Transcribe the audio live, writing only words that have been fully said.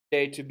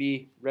Day to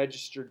be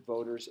registered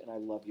voters, and I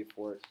love you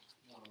for it.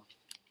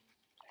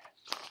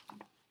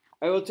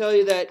 I will tell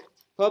you that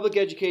public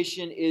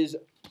education is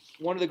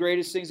one of the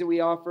greatest things that we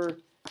offer,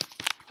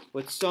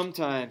 but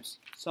sometimes,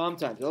 I'll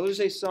just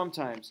say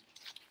sometimes,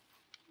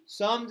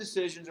 some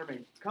decisions are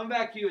made. Come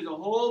back to you is a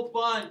whole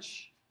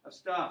bunch of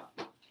stuff.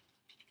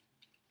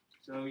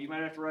 So you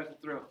might have to rifle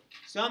through.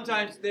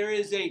 Sometimes there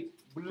is a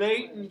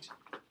blatant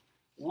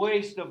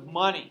waste of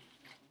money.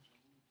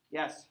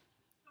 Yes?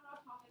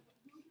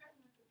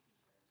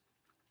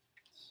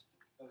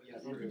 Oh, yeah.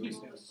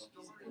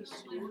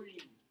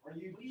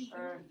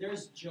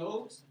 There's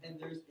jokes and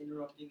there's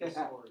interrupting the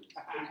stories.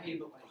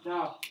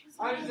 No,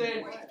 I'm just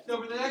saying,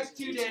 so for the next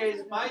 2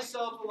 days,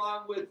 myself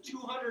along with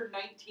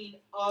 219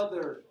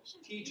 other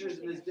teachers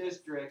in this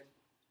district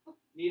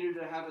needed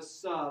to have a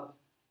sub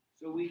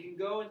so we can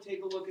go and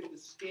take a look at the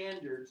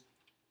standards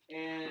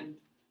and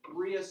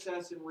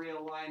reassess and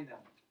realign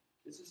them.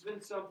 This has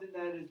been something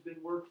that has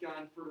been worked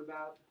on for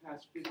about the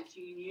past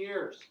 15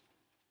 years.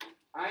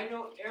 I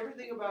know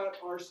everything about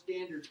our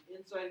standards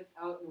inside and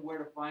out and where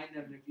to find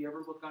them. And if you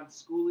ever look on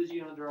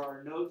Schoology under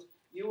our notes,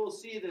 you will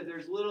see that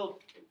there's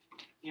little,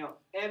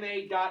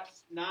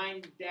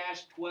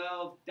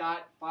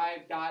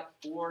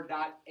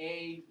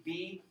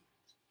 MA.9-12.5.4.AB.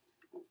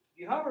 If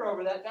you hover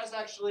over that, that's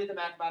actually the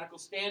mathematical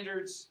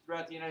standards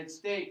throughout the United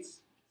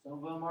States. Some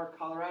of them are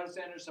Colorado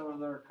standards, some of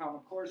them are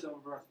Common Core, some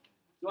of them are.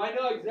 So I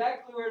know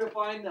exactly where to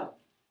find them.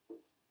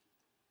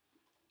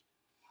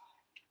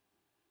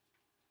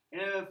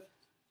 And if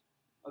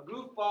a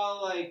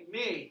goofball like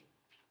me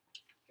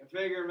can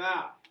figure them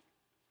out,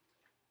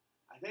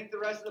 I think the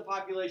rest of the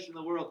population in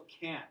the world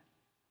can.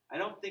 I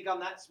don't think I'm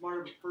that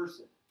smart of a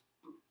person.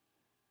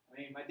 I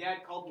mean, my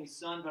dad called me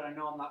son, but I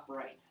know I'm not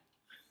bright.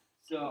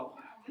 So,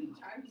 how many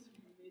times have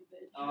you made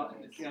that joke?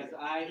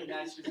 because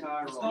that's just how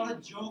I roll. It's not a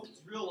joke,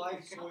 it's real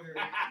life, Sawyer.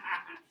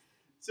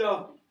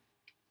 So,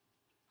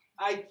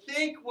 I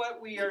think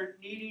what we are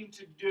needing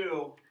to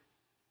do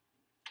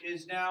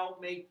is now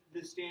make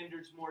the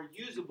standards more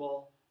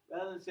usable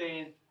rather than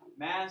saying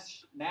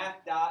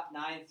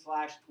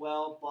math.9/12,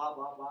 blah,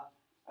 blah, blah.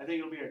 I think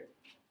it'll be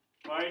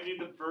finding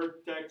the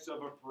vertex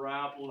of a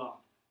parabola. I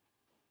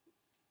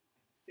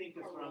think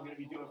that's what I'm going to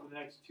be doing for the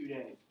next 2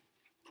 days.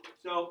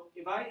 So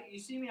if you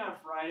see me on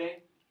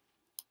Friday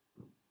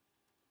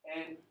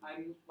and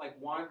I'm like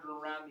wandering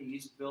around the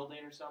East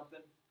Building or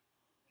something,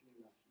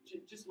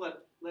 just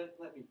let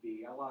me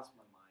be. I lost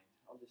my mind.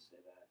 I'll just say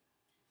that.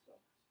 So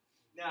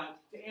now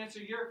to answer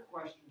your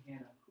question,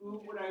 Hannah,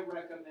 who would I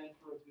recommend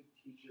for a good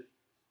teacher?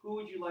 Who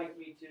would you like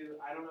me to?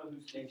 I don't know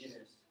who's teaching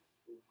this.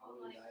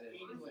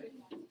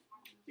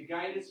 The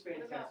guide is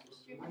fantastic.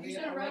 You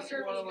said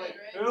Riker was good, right?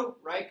 Who?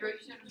 Riker?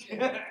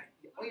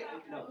 Oh yeah,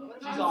 no,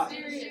 she's awesome. What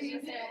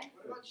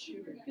about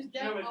Schumann?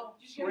 Schumann,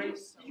 great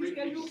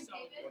schedule?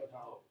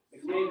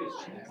 Davis,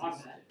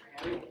 awesome.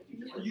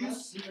 Are you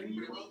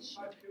serious?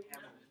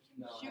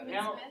 No.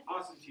 Hannah,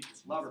 awesome teacher.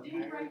 Love her.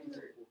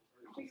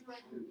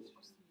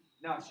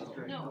 No, she's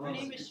great. No, her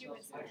name is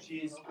Schumann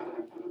Smith.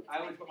 I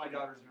always put my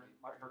daughters in her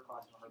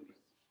class in a heartbeat.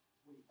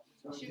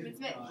 Schumann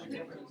Smith.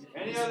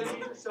 Any other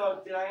teachers?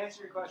 So, did I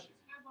answer your question?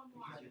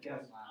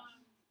 Yes.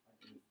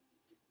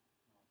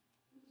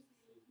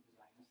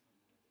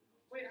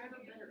 Wait, I have a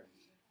better.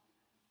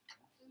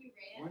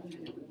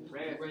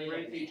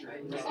 Great teacher.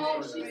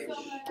 Oh, she's so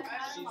much.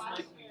 She's my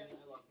queen. I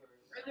love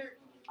her.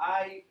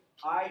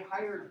 I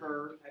hired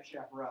her at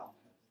Chaparral.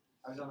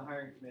 I was on the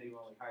hiring committee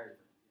when we hired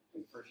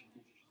her. First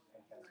teacher,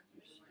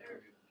 she's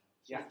fantastic.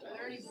 Yeah. Are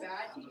there any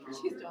bad teachers?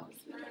 She's dumb.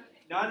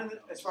 Not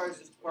as far as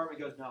this department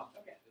goes, no.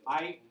 Okay.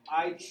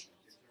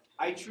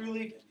 I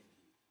truly,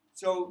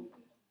 so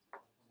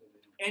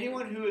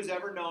anyone who has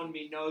ever known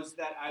me knows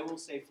that I will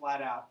say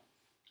flat out,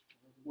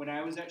 when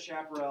I was at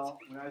Chaparral,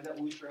 when I was at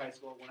Worcester High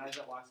School, when I was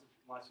at Las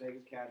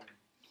Vegas Academy,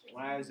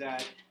 when I was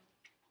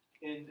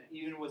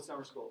even with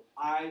summer school,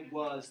 I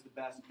was the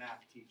best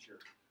math teacher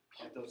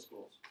at those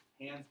schools,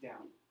 hands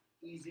down.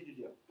 Easy to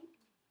do.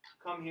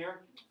 Come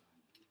here,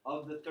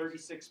 of the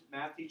 36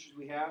 math teachers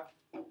we have,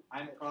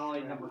 I'm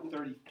probably number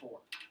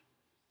 34.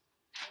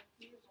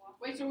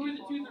 Wait, so who are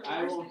the two that are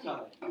I worse won't than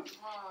tell you? you.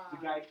 The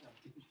guy.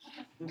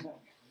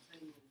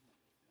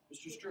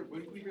 Mr. Stroop, when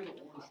did we hear the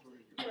orange story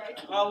here?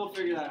 Well, we'll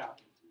figure that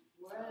out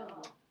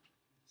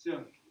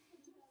soon.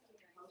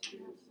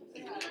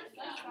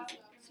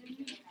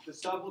 The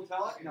sub will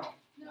tell it? No.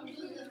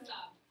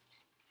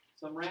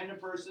 Some random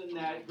person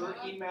that her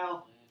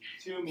email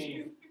to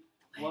me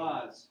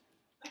was,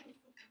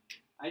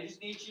 I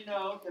just need you to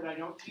know that I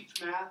don't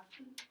teach math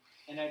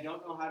and I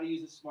don't know how to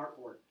use a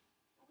smartboard.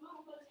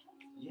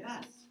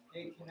 Yes.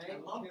 Hey, can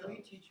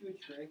we teach you a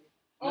trick?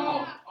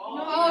 Oh,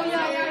 No.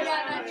 yeah,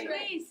 that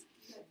trick.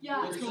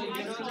 Yeah. So you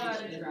know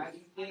that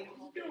dragging thing?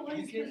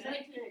 You can.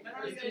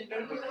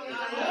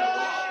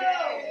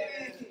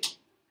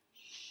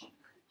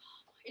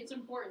 It's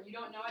important. You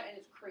don't know it, and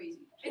it's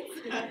crazy.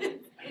 Okay.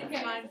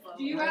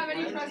 Do you have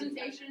any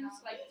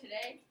presentations like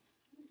today?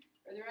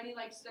 Are there any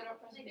like set up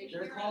presentations?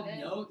 They're called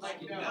today? notes.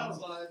 Like notes.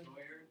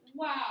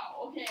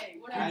 Wow. Okay.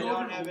 What I I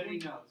don't have any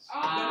notes.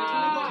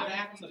 Ah.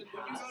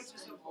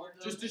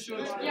 Just to show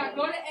you. Yeah.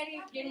 Go to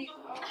any. You're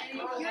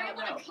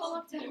able to call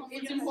up to him.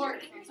 It's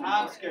important.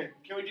 I'm scared.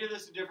 Can we do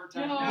this a different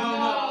time?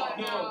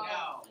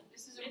 No.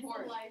 This is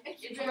important.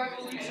 It's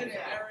revolutionary.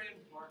 Very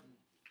important.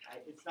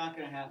 It's not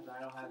gonna happen.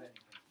 I don't have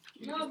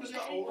anything. No, Just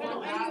but over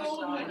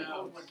I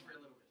know.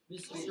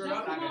 Mr. Come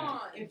Sherlock, on.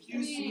 if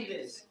you see please.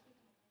 this,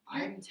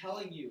 I'm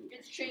telling you,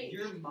 It's changed.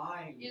 your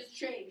mind. It's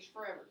changed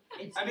forever.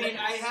 It's I mean,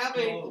 I have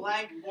a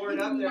blank board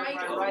up there. If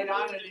I write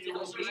on it, it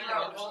will be It's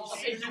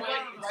there.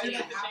 right Right to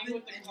at the happen, thing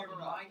with the and your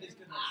cover up. mind is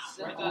gonna Right,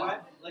 set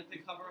what? Like the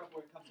cover up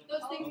where it comes in.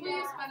 Those things where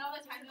you spend all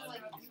the time to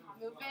like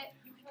move it.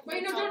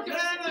 Wait, no, don't do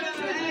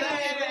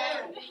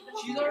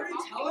She's already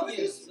telling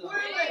you. So.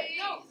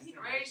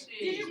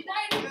 Did you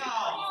buy it?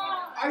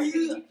 Are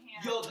you?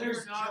 Yo,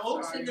 there's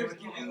jokes and there's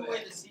giving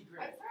away the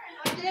secret.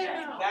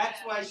 That's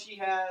why she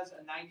has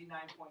a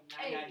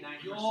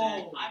 99.999%. Yo,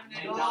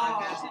 and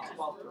Don has a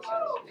 12%.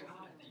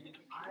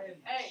 I am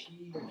Hey.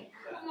 cheating.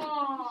 Come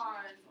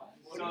on.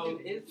 So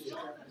It's.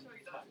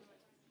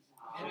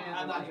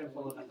 I'm not gonna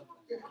pull it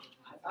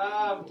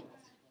up.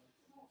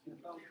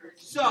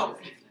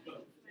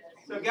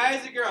 So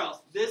guys and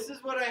girls, this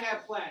is what I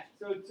have planned.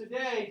 So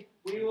today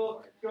we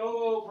will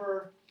go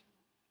over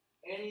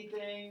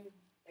anything,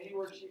 any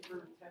worksheet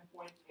for 10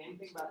 point,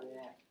 anything about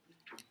that.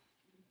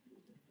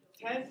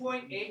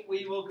 10.8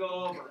 we will go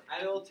over.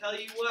 I will tell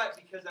you what,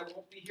 because I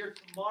won't be here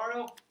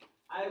tomorrow,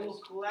 I will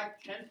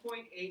collect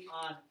 10.8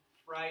 on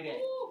Friday.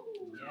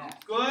 Yes.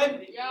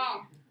 Good?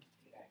 Yeah.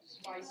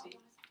 Spicy.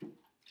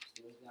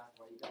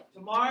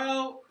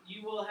 Tomorrow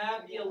you will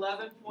have the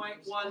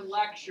 11.1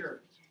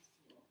 lecture.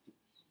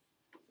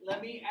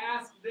 Let me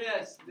ask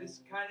this. This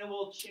kind of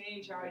will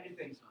change how I do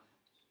things.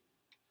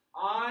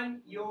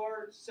 On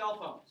your cell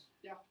phones,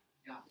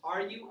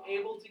 are you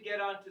able to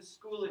get onto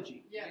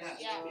Schoology? Yes.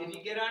 Yeah. If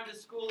you get onto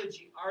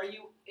Schoology, are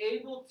you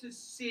able to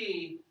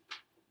see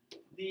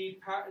the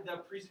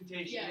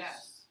presentation?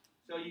 Yes.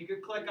 So you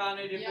could click on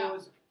it if Yeah. it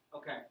was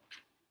okay.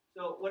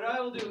 So what I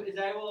will do is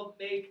I will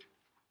make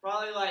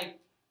probably like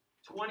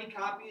 20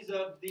 copies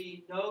of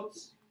the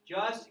notes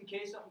just in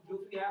case something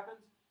goofy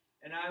happens,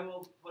 and I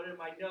will put in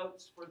my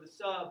notes for the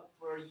sub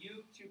for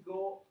you to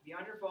go be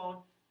on your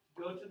phone,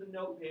 go to the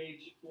note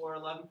page for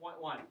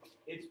 11.1.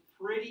 It's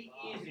pretty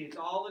easy. It's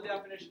all the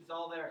definitions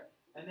all there.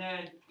 And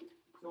then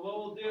so what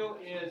we'll do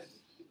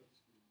is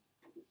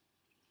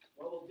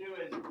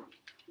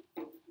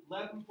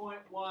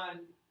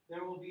 11.1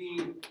 there will be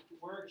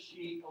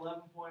worksheet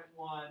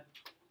 11.1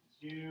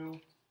 due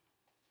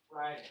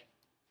Friday.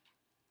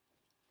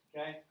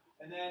 Okay?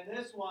 And then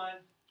this one,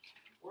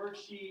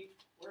 worksheet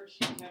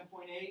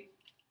 10.8,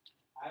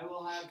 I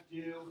will have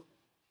due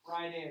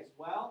Friday as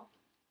well.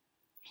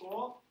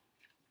 Cool?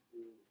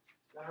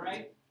 Is that all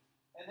right?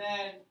 And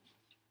then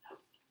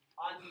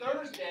on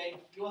Thursday,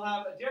 you will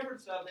have a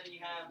different sub than you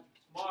have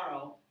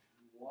tomorrow.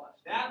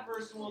 That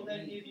person will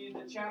then give you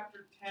the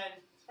chapter 10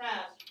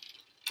 test.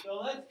 So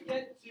let's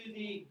get to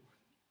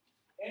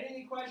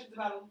any questions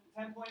about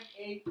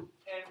 10.8, and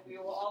we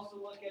will also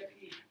look at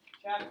the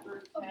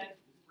chapter 10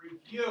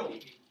 review,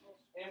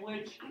 in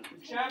which the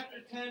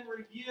chapter 10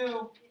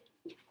 review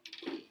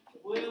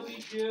will be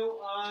due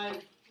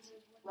on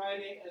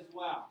Friday as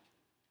well.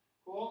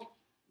 Cool?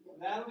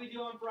 That'll be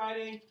due on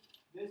Friday.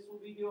 This will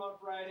be due on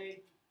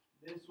Friday.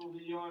 This will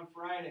be due on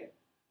Friday.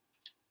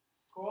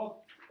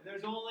 Cool? And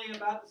there's only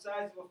about the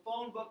size of a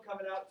phone book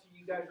coming out to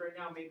you guys right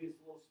now. Maybe it's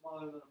a little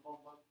smaller than a phone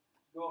book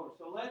to go over.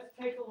 So let's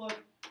take a look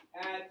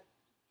at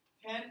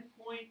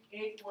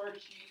 10.8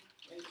 worksheet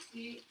and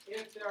see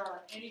if there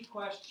are any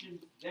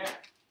questions there.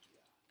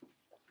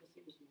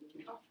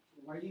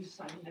 Are you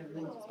signing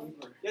everyone's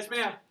paper? Yes,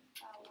 ma'am.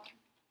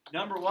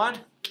 Number one.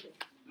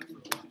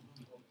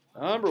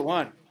 Number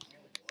one.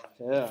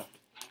 Yeah.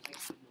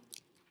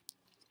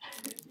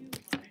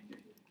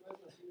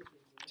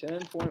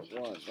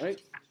 10.1,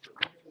 right?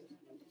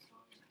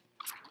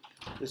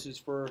 This is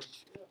for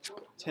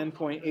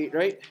 10.8,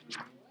 right?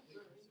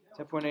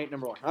 10.8,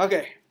 number one.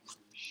 Okay.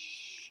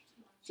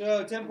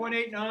 So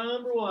 10.8,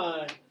 number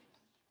one.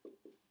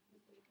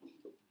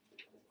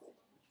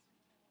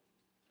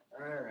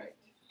 All right.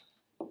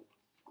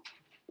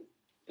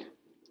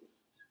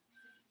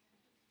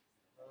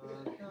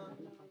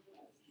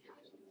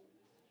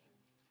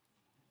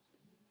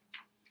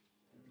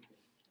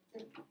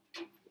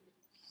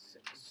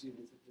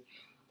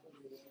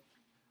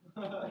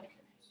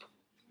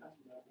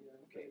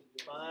 Okay,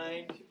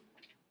 find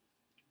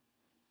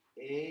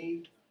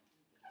ACB.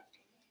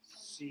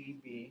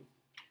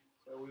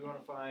 So we want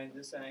to find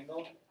this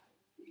angle.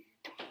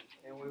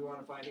 And we want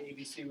to find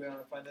ABC. We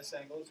want to find this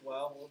angle as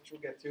well, which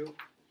we'll get to.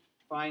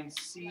 Find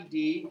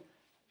CD.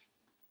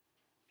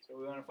 So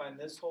we want to find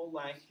this whole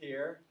length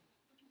here.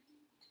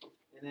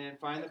 And then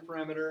find the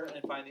perimeter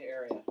and find the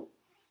area.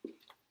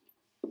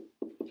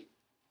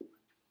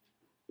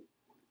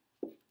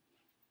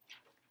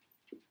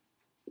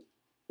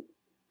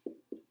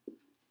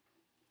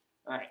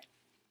 All right.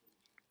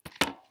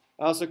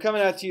 Also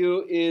coming out to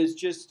you is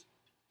just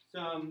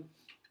some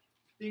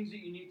things that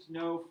you need to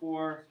know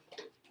for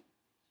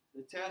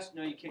the test.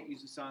 No, you can't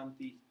use this on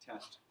the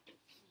test.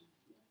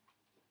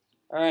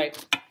 All right.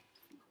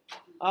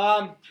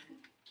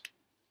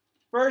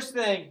 First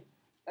thing,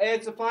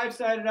 it's a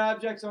 5-sided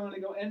object, so I'm going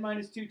to go n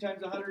minus 2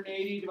 times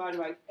 180 divided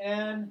by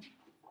n.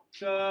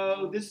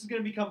 So this is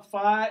going to become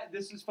 5.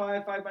 This is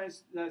 5. 5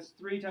 minus, that's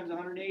 3 times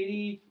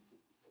 180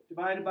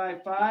 divided by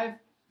 5. Is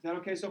that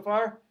okay so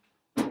far?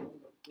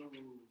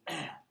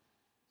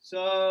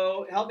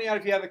 So help me out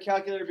if you have a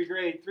calculator, it'd be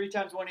great. 3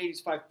 times 180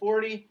 is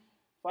 540.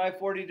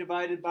 540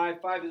 divided by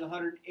 5 is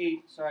 108.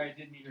 Sorry, I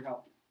did need your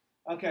help.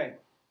 Okay,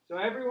 so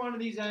every one of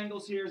these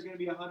angles here is going to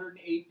be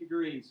 108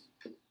 degrees.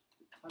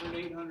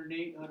 108,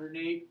 108,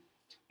 108.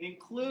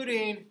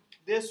 Including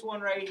this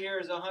one right here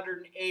is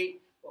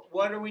 108. But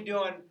what are we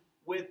doing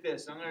with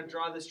this? I'm going to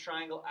draw this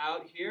triangle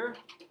out here.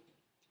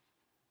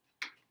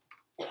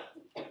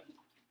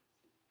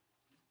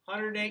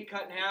 108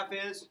 cut in half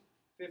is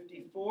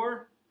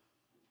 54.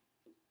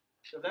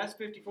 So if that's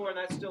 54 and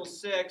that's still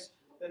 6,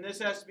 then this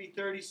has to be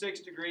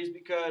 36 degrees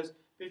because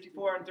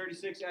 54 and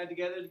 36 add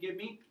together to give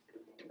me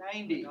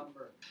 90.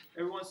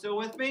 Everyone still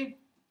with me?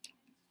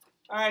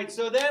 All right,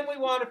 so then we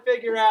want to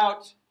figure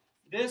out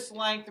this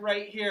length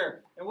right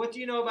here. And what do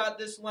you know about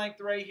this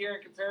length right here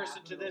in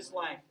comparison to this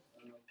length?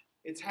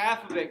 It's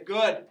half of it.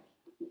 Good.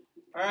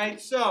 All right,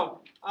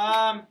 so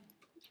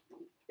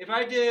if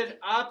I did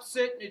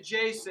opposite and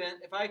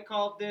adjacent, if I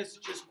called this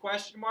just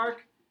question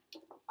mark,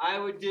 I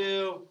would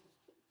do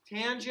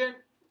tangent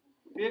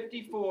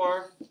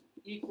 54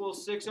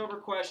 equals 6 over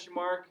question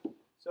mark.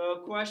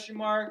 So question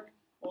mark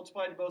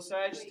multiplied to both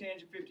sides,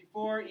 tangent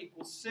 54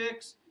 equals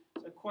 6.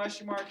 So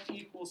question mark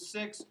equals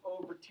 6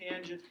 over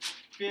tangent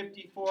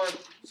 54.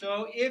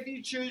 So if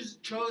you chose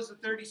the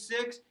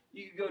 36,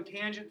 you could go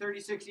tangent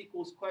 36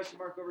 equals question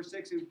mark over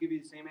 6. It would give you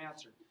the same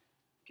answer.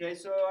 Okay,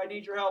 so I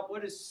need your help.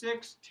 What is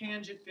 6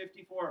 tangent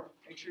 54?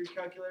 Make sure your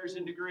calculator's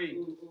in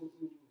degree.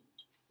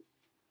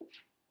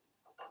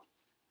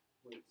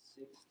 Wait,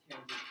 6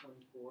 tangent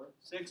 24.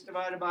 6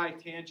 divided by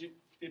tangent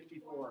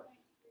 54.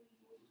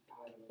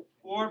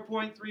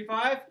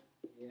 4.35?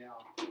 Yeah.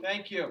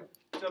 Thank you.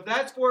 So if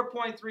that's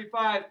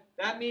 4.35,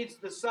 that means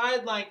the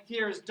side length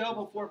here is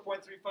double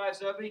 4.35,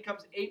 so that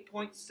becomes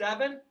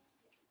 8.7.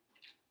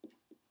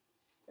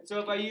 And so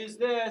if I use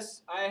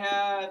this, I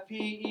have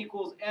P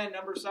equals N,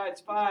 number of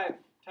sides 5,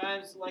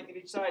 times the length of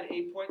each side,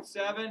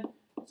 8.7.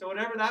 So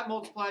whatever that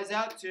multiplies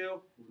out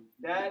to,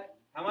 that,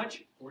 how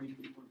much?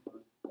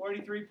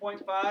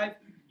 43.5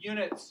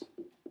 units.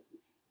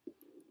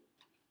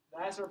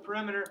 That's our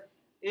perimeter.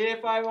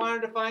 If I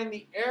wanted to find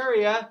the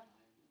area,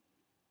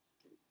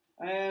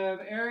 I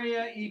have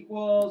area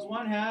equals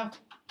 1/2.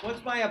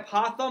 What's my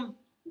apothem?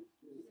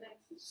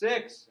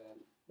 6.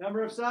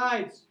 Number of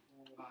sides?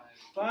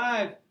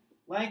 5.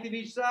 Length of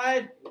each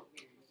side?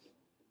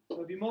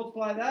 So if you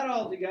multiply that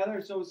all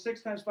together, so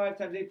 6 times 5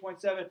 times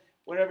 8.7,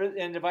 whatever,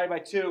 and divide by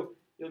 2,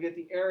 you'll get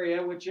the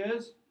area, which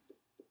is?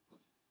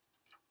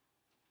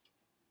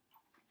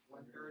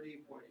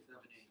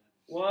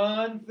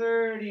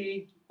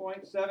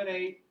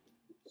 130.78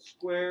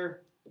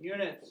 square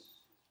units.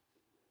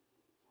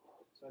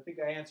 So I think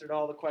I answered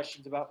all the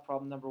questions about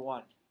problem number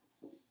 1.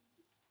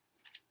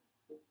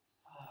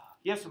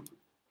 Yes,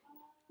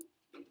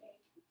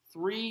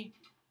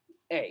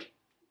 3A.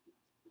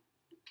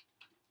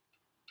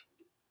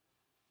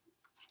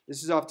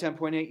 This is off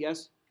 10.8,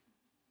 yes?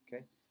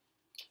 Okay.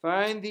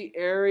 Find the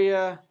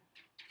area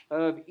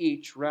of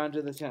each, round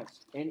to the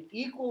 10th. An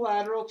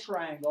equilateral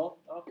triangle,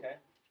 okay.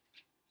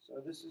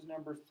 So this is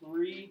number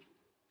 3A.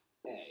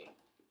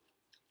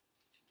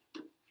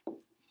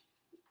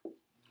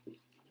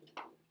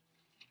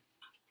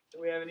 So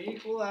we have an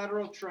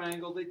equilateral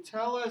triangle. They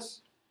tell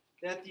us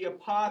that the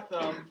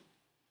apothem from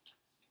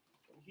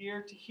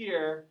here to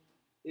here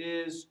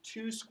is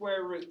 2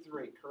 square root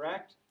 3,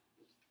 correct?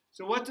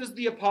 So what does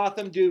the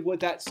apothem do with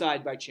that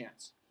side by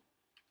chance?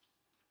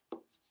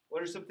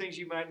 What are some things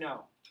you might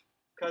know?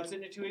 Cuts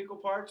it into 2 equal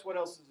parts. What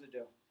else does it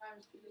do?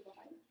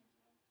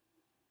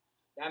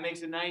 That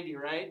makes it 90,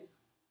 right?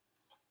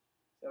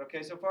 Is that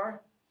okay so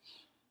far?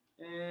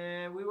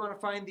 And we want to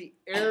find the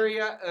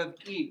area of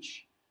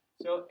each.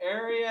 So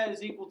area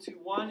is equal to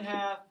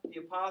 1/2 the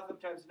apothem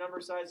times the number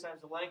of sides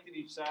times the length of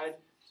each side.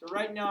 So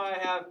right now I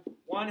have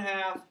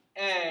 1/2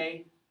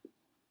 A,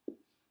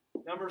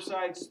 number of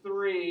sides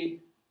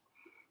 3.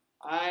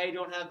 I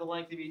don't have the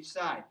length of each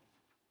side.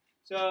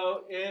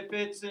 So if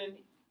it's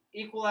an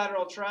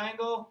equilateral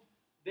triangle,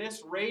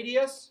 this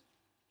radius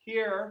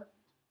here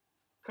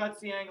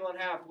cuts the angle in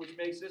half, which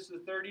makes this a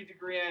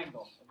 30-degree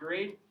angle.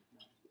 Agreed?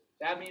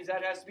 That means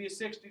that has to be a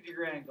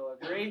 60-degree angle.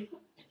 Agreed?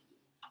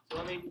 So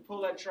let me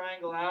pull that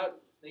triangle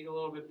out, make it a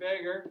little bit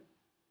bigger.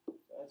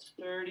 So that's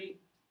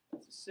 30,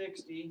 that's a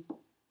 60,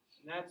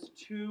 and that's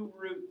 2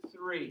 root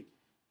 3.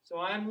 So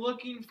I'm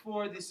looking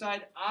for the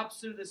side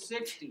opposite of the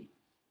 60.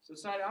 So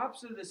side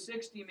opposite of the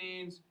 60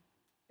 means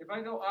if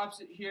I go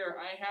opposite here,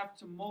 I have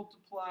to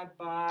multiply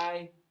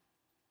by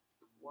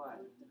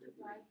what?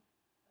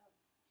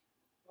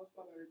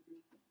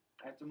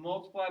 I have to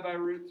multiply by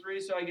root 3,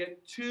 so I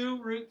get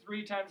 2 root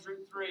 3 times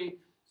root 3.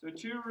 So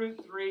 2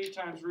 root 3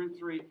 times root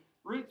 3.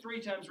 Root 3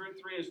 times root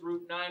 3 is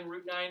root 9.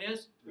 Root 9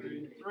 is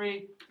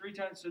 3. 3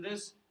 times, so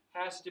this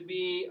has to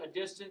be a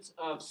distance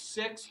of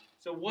 6.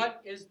 So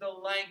what is the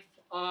length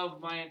of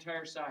my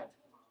entire side?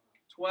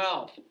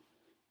 12.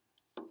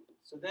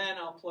 So then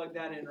I'll plug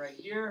that in right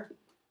here.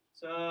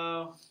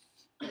 So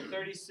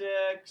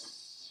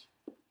 36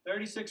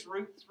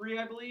 root 3,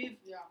 I believe,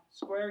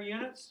 square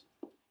units.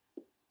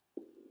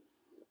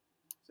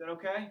 Is that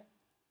okay?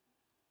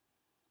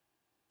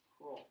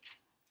 Cool.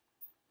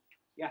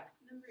 Yeah.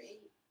 Number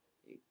 8.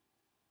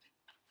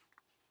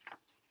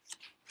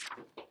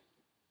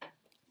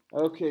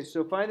 Okay,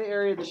 so find the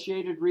area of the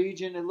shaded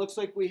region. It looks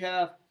like we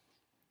have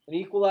an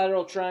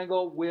equilateral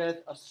triangle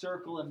with a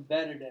circle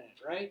embedded in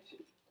it, right? Is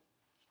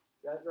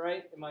that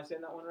right? Am I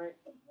saying that one right?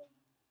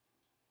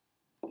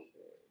 Okay,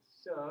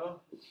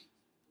 so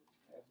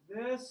I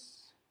have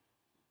this.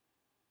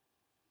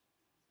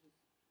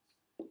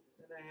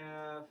 Then I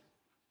have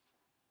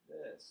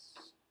this.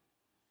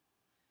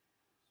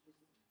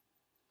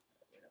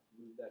 I'm going to have to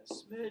move that a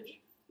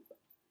smidge.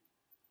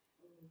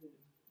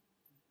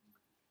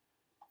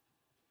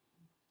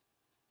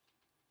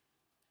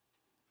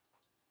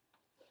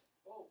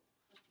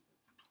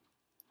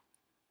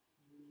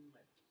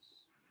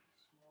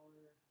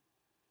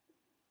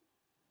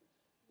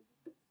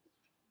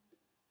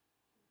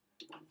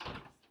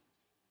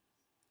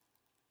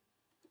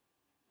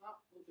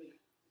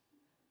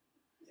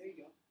 There you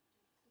go.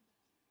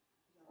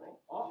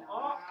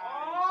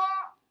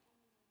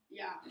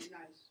 Yeah,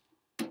 nice.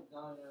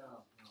 No.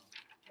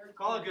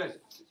 Call it good.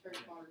 It's very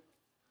hard.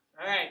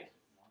 All right.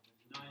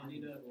 No, I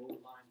need a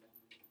line.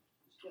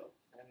 Still.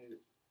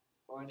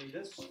 I need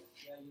this.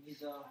 Yeah, you need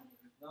the.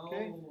 No.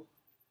 Okay.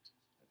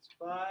 That's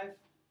 5.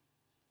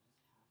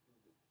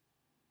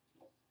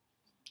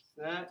 That's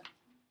that.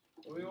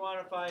 We want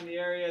to find the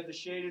area of the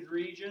shaded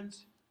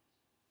regions,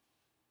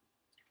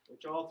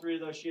 which all 3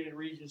 of those shaded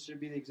regions should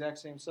be the exact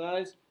same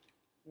size.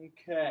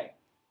 Okay.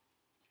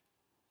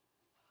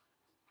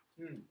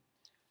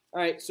 All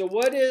right, so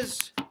what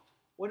is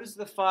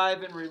the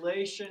 5 in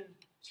relation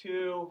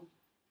to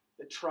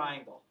the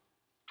triangle?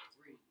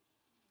 3.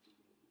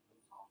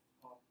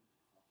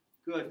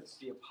 Good, it's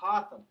the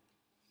apothem.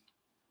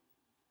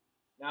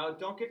 Now,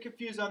 don't get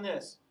confused on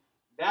this.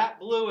 That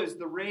blue is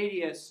the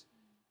radius.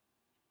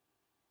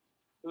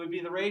 It would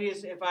be the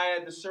radius if I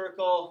had the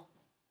circle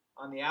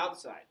on the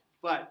outside.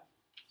 But,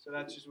 so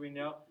that's just we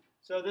know.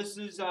 So this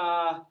is,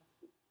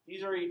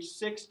 these are each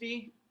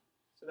 60.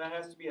 So that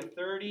has to be a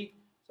 30.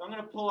 So I'm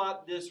going to pull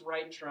out this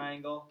right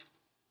triangle.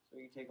 So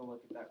you can take a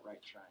look at that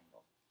right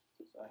triangle.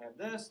 So I have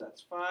this,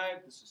 that's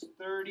 5. This is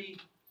 30.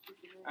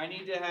 I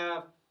need to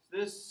have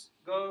this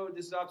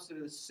is opposite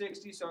of the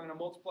 60. So I'm going to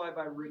multiply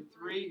by root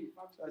 3.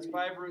 So that's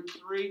 5 root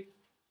 3.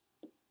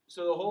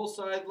 So the whole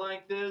side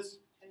length is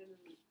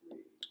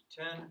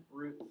 10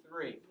 root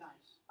 3.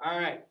 Nice. All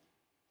right.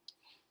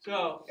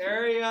 So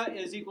area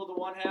is equal to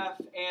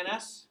 1/2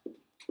 ANS.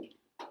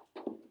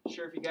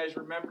 Sure if you guys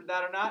remembered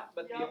that or not,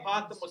 but the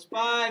apothem was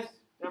 5.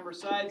 Number of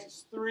sides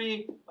is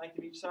 3. Length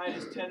of each side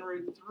is 10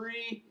 root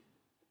 3.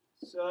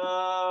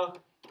 So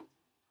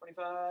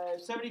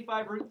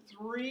 75 root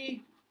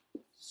 3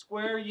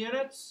 square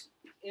units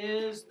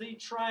is the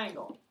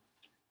triangle.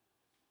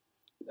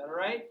 Is that all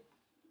right?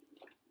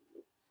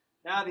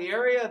 Now the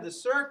area of the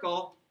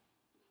circle.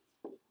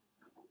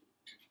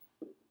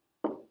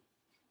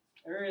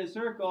 Area of the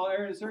circle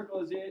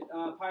is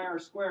pi r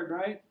squared,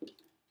 right?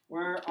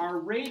 Where our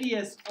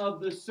radius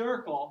of the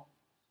circle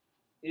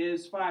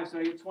is 5. So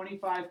I get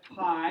 25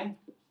 pi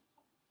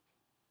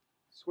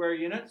square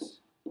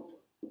units.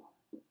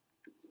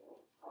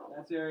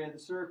 That's the area of the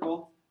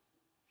circle.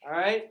 All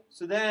right.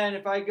 So then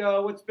if I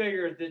go, what's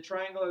bigger, the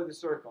triangle or the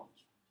circle?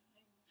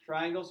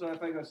 Triangle. So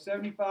if I go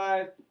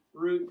 75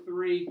 root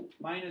 3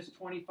 minus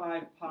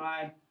 25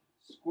 pi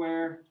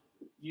square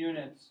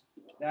units,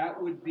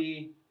 that would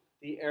be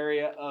the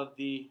area of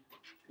the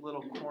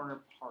little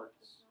corner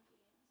parts.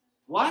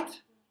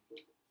 What?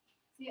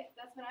 See,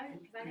 that's what I heard,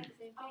 because I did the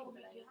same thing.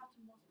 But you have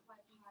to multiply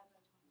pi by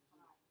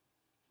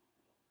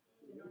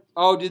 25.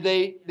 Oh,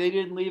 they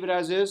didn't leave it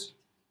as is?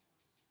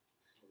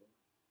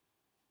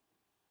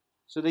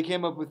 So they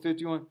came up with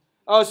 51.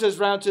 Oh, it says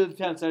round to the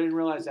tenths. I didn't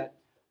realize that.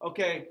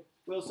 Okay.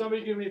 Will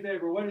somebody do me a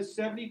favor? What is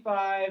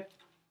 75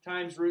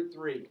 times root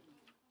 3?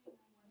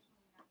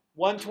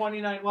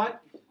 129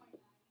 what?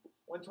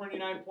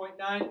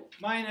 129.9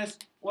 minus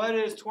what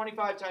is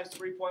 25 times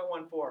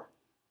 3.14?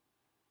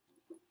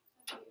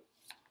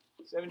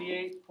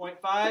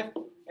 78.5.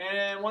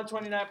 And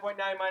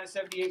 129.9 minus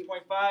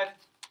 78.5?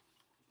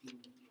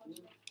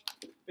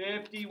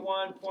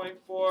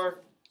 51.4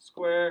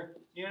 square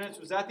units.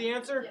 Was that the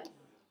answer? Yes.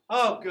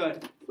 Oh,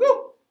 good.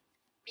 Woo!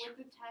 With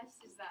the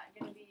test, is that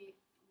going to be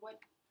what?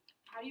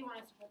 How do you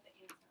want us to put the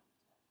answer?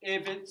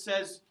 If it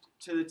says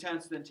to the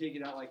tenths, then take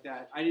it out like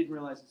that. I didn't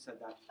realize it said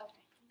that. Okay.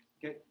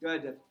 Okay, go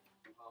ahead, Dave.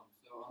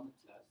 So on the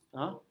test,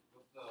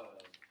 with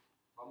the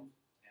from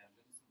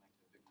tangents and like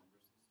the big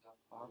numbers and stuff,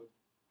 I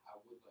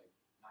would like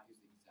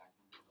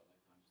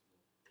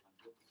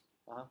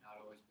Uh-huh. Not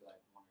always be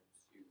like 1 or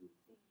 2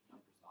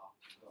 numbers off.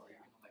 So are you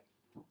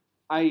gonna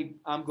like?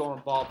 I'm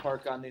going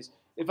ballpark on these.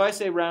 If I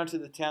say round to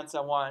the tenths,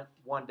 I want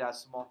 1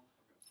 decimal.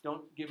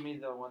 Don't give me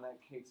the one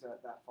that takes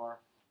it that far.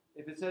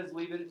 If it says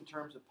leave it in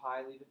terms of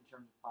pi, leave it in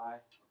terms of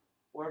pi.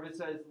 Or if it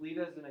says leave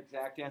it as an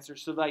exact answer.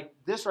 So like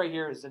this right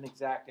here is an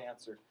exact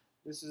answer.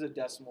 This is a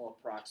decimal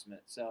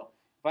approximate. So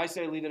if I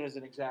say leave it as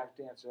an exact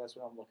answer, that's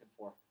what I'm looking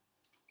for.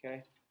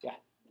 Okay? Yeah.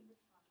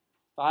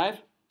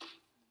 5?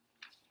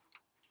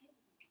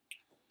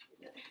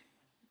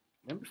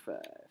 Number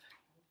 5.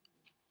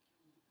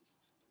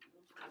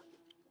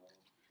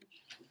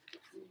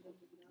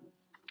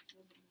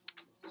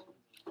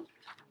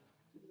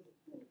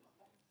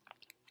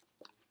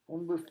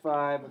 Number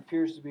 5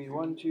 appears to be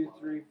 1, 2,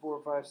 3,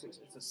 4, 5, 6.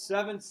 It's a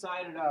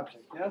 7-sided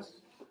object,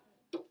 yes?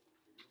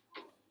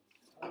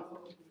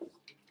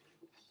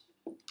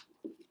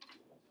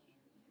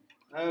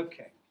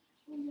 Okay.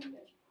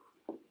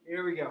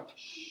 Here we go.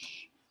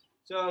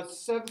 So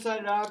it's a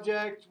 7-sided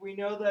object. We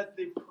know that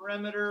the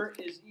perimeter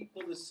is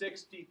equal to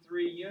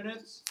 63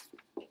 units.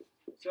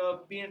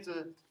 So being it's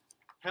a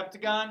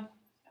heptagon,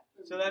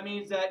 so that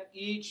means that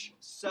each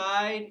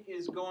side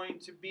is going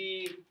to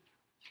be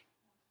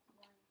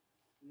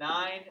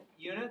 9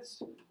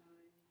 units,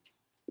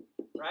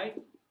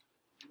 right?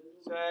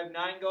 So I have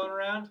 9 going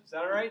around. Is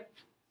that all right?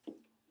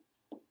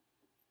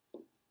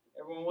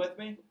 Everyone with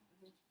me?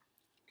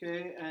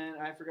 Okay, and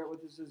I forgot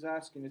what this is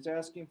asking. It's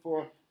asking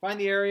for find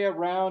the area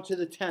round to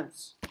the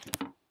tenths.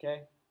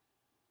 Okay.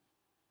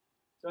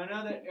 So I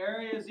know that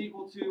area is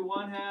equal to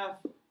 1/2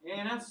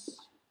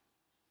 anus.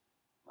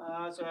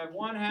 So I have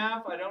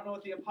 1/2. I don't know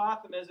what the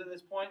apothem is at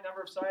this point.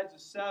 Number of sides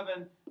is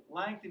 7.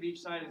 Length of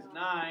each side is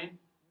 9.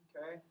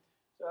 Okay.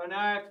 So now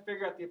I have to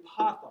figure out the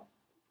apothem.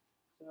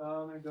 So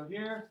I'm going to go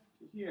here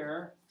to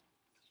here.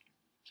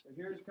 So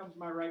here comes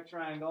my right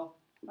triangle.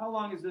 How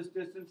long is this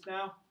distance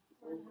now?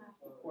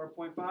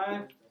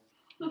 4.5.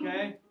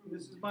 Okay.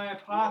 This is my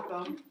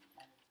apothem.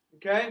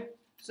 Okay.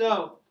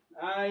 So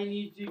I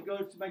need to go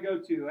to my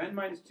go-to. N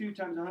minus 2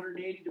 times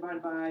 180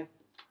 divided by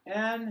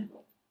N.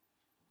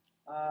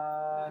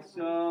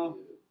 So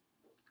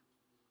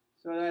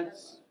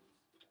that's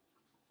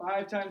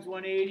 5 times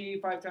 180,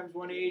 5 times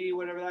 180,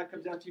 whatever that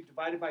comes out to,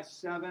 divided by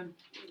 7.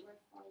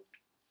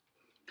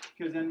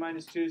 Because N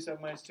minus 2, 7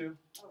 minus 2.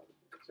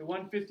 So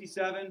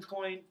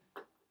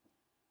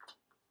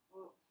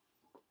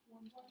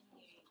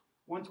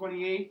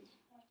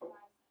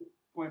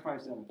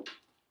 157.128.57.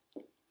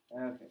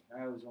 Okay,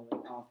 I was only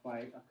off by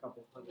a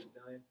couple hundred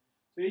million.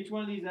 So each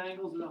one of these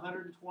angles is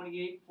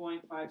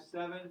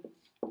 128.57,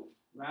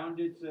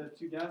 rounded to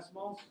 2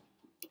 decimals.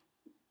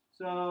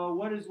 So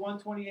what is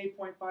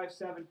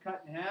 128.57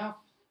 cut in half?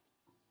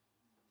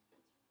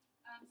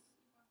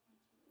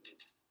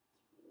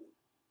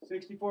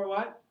 64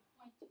 what?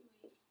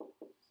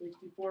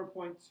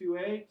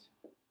 64.28.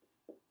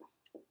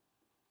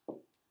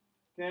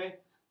 Okay,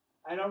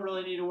 I don't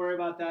really need to worry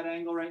about that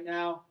angle right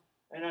now.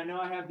 And I know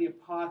I have the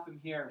apothem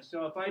here.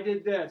 So if I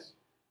did this,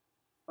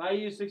 if I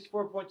use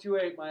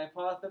 64.28, my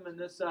apothem on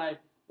this side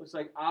looks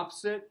like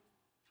opposite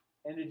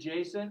and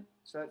adjacent.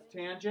 So that's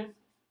tangent.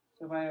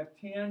 So if I have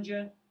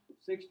tangent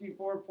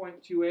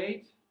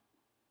 64.28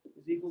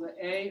 is equal to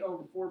A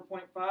over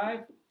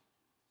 4.5.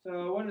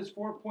 So what is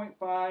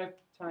 4.5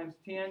 times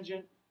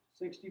tangent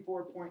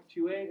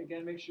 64.28?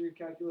 Again, make sure your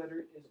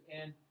calculator is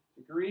in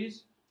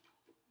degrees.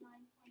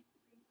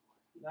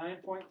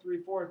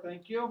 9.34,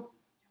 thank you.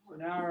 So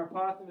now our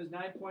apothem is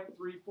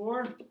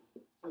 9.34.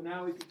 So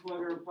now we can plug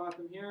our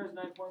apothem here as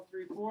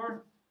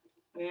 9.34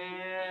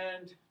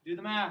 and do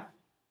the math.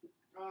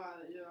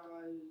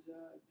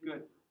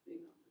 Good.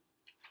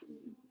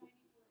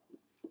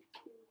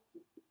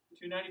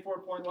 294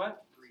 point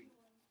what?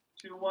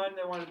 21.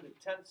 They wanted the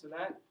tenths of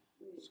that.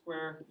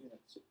 Square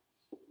units.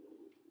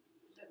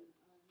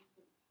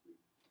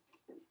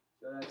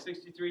 So that's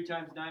 63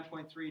 times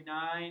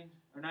 9.39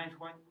 or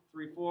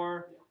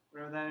 9.34.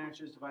 Whatever that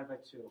answer is, divided by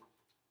 2.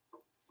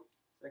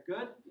 Is that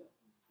good?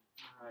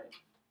 All right.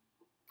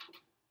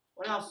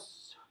 What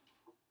else?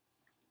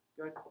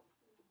 Good.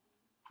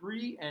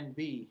 3 and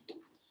B.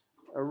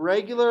 A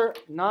regular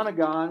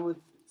nonagon with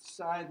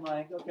side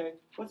length. Okay.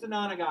 What's a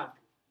nonagon?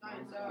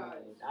 9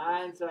 sides.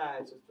 9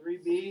 sides. So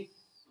 3B.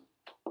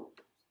 So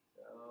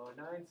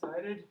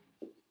 9-sided.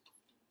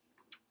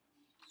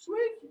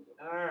 Sweet.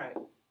 All right.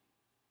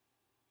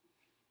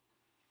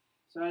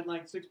 Side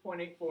length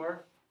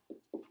 6.84.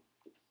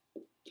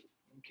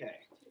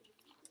 Okay.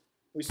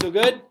 We still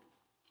good?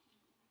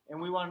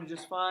 And we want to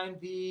just find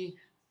the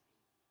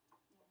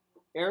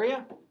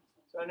area.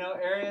 So I know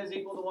area is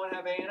equal to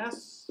 1/2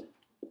 ANS.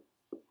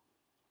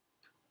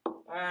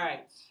 All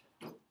right.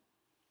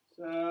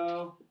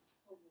 So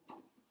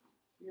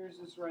here's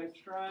this right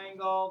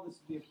triangle. This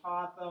is the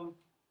apothem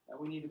that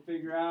we need to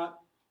figure out.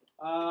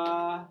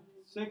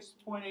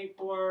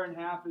 6.84 and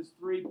half is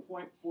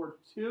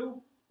 3.42.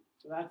 So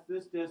that's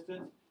this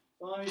distance.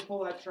 So let me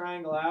pull that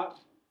triangle out.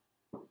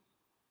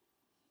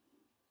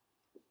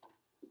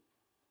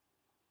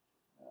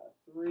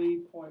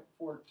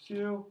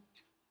 3.42.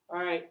 All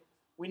right.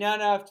 we now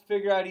have to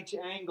figure out each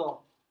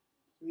angle.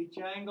 For each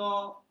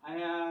angle, I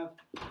have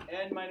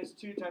n minus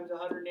 2 times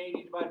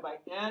 180 divided by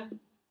n.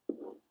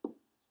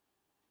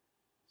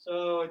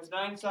 So it's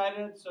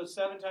 9-sided, so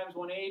 7 times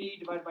 180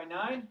 divided by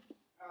 9.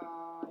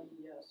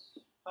 Yes.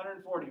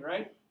 140,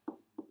 right?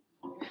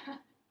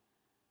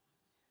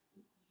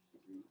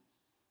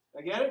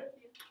 I get it?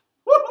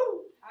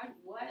 Woohoo! How did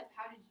you what?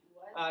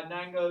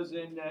 9 goes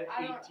in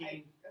I don't- 18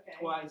 okay.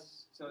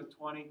 twice, so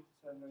 20.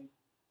 70.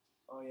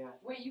 Oh, yeah.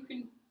 Wait, you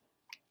can.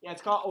 Yeah,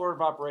 it's called order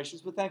of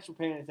operations, but thanks for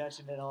paying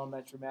attention in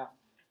elementary math.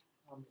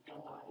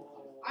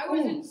 I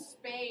was in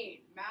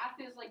Spain. Math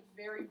is like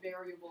very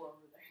variable over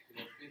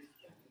there.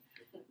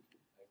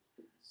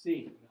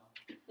 C.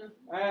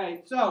 All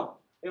right, so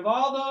if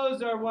all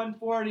those are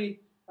 140,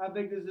 how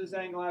big does this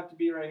angle have to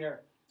be right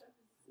here?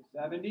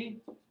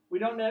 70. We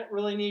don't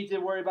really need to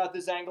worry about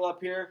this angle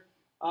up here.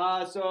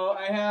 So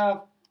I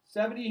have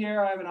 70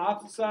 here. I have an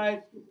opposite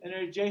side and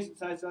an adjacent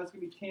side, so that's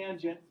going to be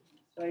tangent.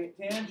 So I get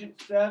tangent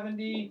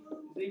 70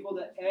 is equal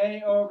to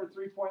A over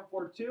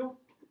 3.42.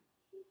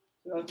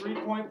 So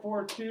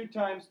 3.42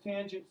 times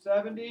tangent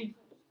 70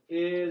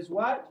 is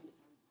what?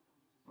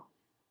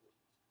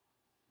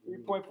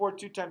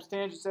 3.42 times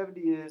tangent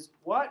 70 is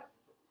what?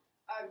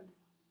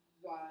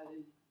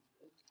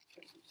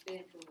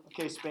 Substantial.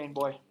 Okay, Spain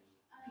boy. Is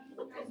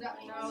that,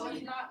 no,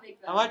 let's not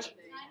make that. How much? a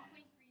thing.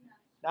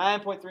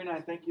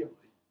 9.39, thank you.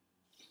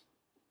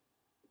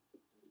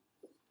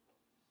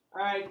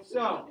 All right,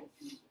 so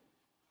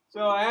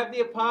I have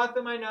the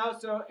apothem I know,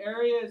 so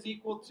area is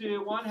equal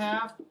to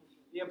 1/2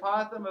 the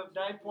apothem of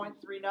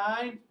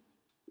 9.39.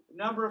 The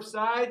number of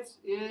sides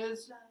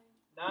is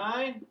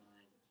 9.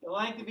 The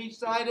length of each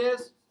side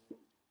is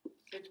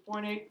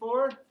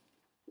 6.84.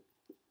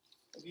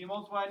 If you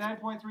multiply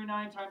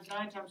 9.39 times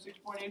 9 times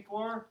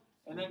 6.84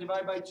 and then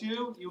divide by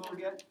 2, you will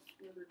get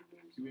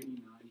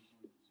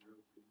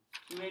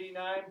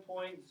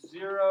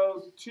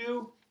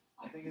 289.02,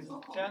 I think is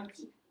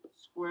tenths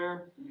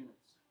square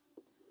units.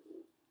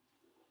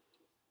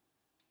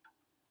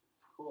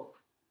 Cool.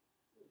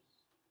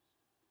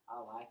 I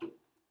like it.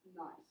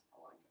 Nice. I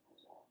like it a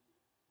lot.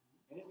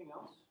 Anything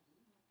else?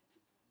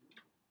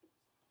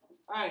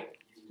 All right.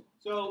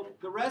 So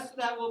the rest of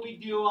that will be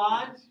due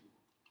on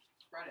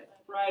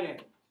Friday.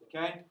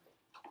 Okay.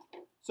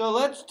 So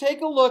let's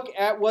take a look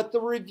at what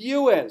the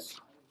review is.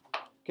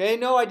 Okay.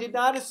 No, I did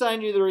not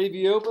assign you the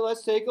review, but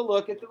let's take a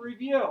look at the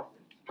review.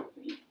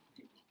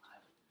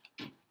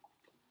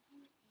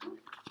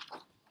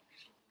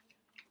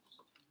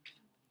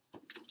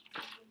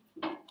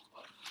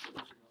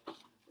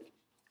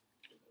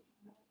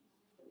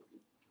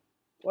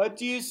 What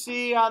do you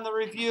see on the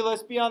review?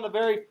 Let's be on the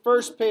very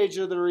first page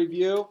of the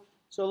review.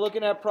 So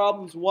looking at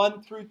problems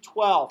 1 through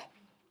 12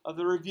 of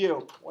the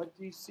review. What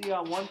do you see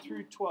on 1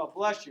 through 12?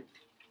 Bless you.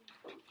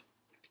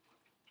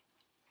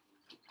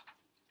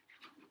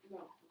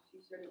 No,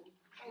 she said it.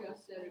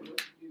 Just said it was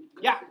due.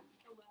 Yeah.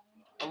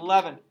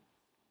 11.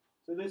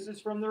 So this is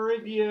from the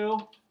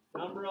review,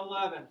 number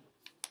 11.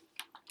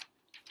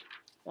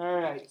 All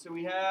right, so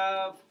we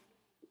have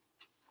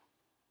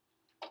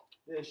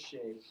this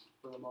shape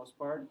for the most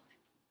part.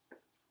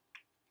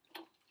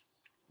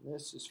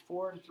 This is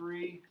 4 and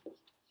 3.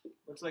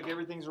 Looks like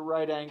everything's a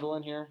right angle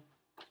in here.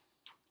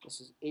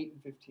 This is 8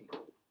 and 15.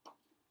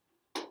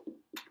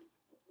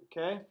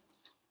 Okay?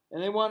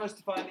 And they want us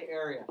to find the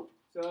area.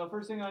 So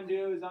first thing I'm going to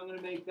do is I'm going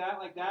to make that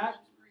like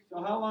that.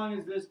 So how long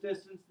is this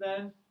distance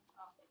then?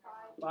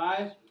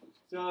 5.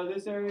 So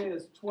this area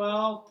is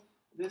 12.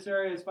 This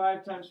area is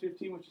 5 times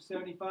 15, which is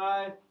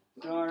 75.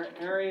 So our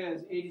area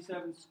is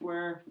 87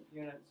 square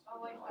units. I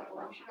like that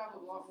one. We should have a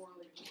lot more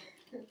like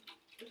that.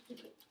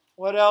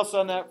 What else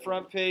on that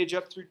front page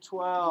up through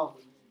 12?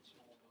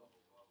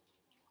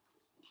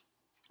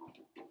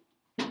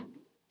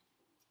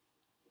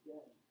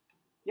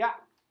 Yeah.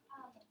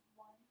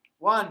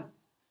 1.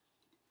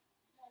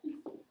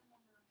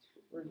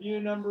 Review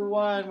number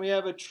 1. We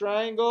have a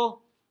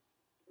triangle.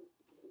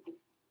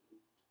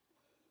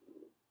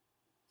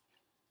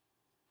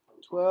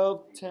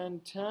 12, 10,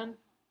 10.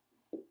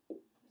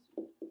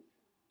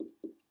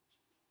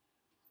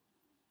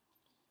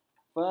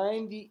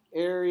 Find the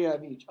area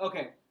of each.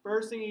 Okay,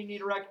 first thing you need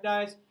to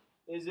recognize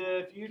is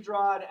if you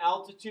draw an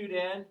altitude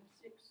in,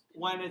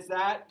 when it's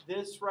that,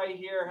 this right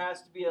here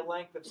has to be a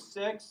length of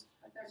 6.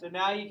 So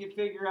now you can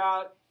figure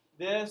out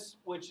this,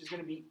 which is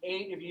going to be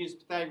 8 if you use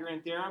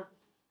Pythagorean theorem.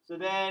 So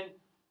then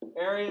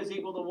area is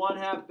equal to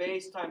 1/2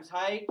 base times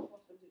height.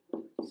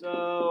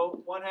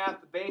 So 1/2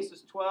 the base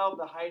is 12,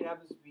 the height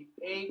happens to be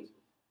 8.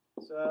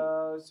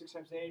 So 6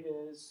 times 8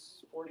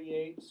 is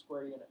 48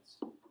 square units.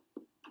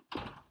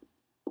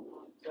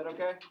 Is that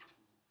okay?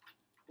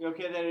 You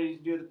okay that I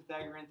do the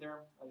Pythagorean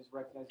theorem? I just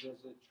recognize it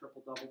as a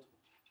triple double.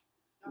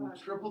 Ooh,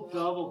 triple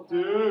double,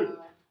 dude.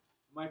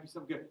 Might be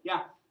something good.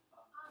 Yeah.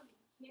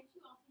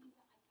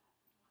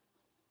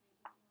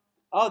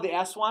 Oh, the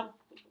S one?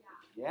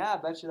 Yeah, I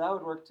bet you that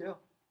would work too.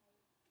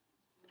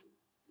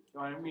 You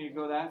want me to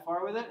go that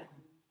far with it?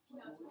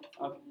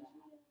 Okay.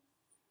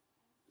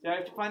 So I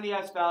have to find the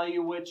S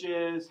value, which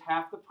is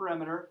half the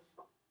perimeter.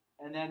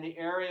 And then the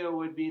area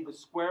would be the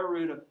square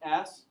root of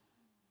S,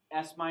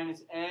 S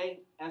minus A,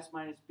 S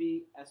minus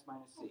B, S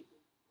minus C.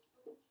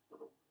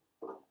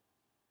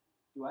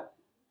 Do what?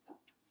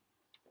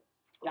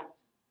 Yeah.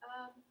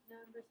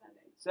 Number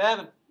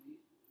 7. 7.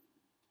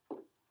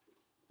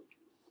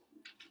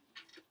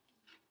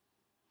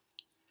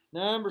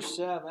 Number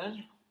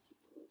 7.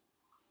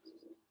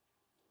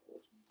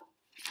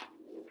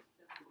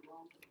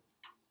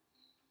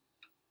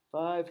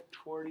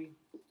 $5.40.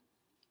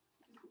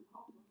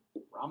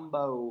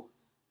 Rumbo.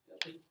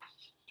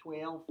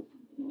 12.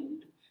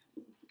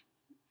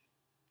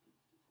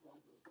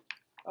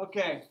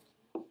 Okay.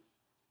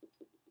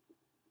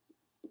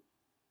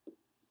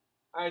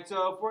 All right,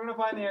 so if we're going to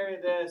find the area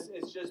of this,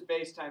 it's just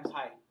base times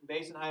height.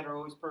 Base and height are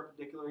always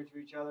perpendicular to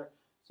each other,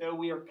 so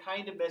we are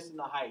kind of missing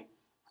the height.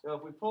 So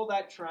if we pull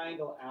that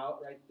triangle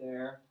out right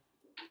there,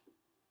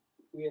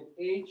 we have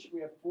h,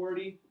 we have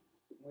 40,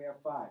 and we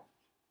have 5.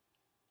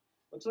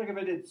 Looks like if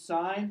I did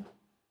sine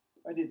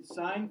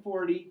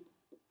 40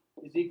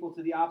 is equal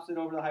to the opposite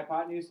over the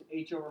hypotenuse,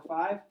 h over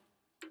 5.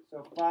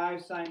 So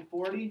 5 sine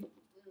 40.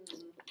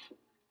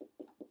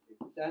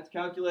 That's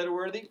calculator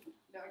worthy.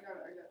 Yeah, I got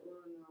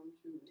 1,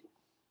 2.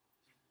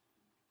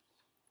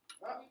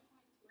 Oh,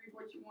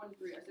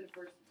 3.213. I said it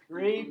first.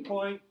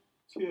 3.21.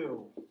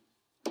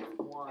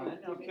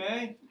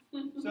 Okay.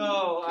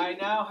 So I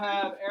now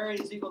have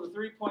area is equal to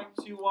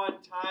 3.21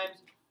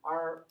 times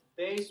our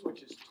base,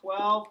 which is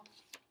 12,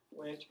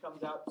 which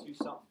comes out to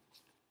something.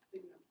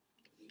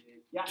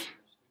 Yeah.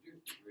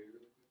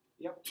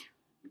 Yep.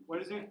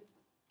 What is it?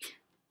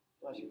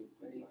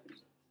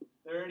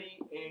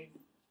 38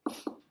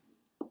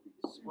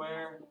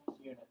 square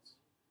units.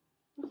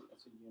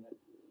 That's a unit.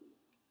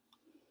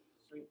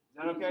 Sweet. Is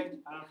that okay?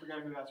 I don't forget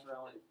who asked for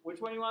that one. Which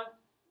one you want?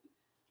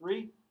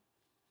 3?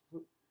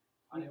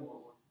 I didn't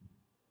want one.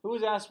 Who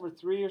was asked for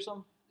 3 or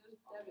something?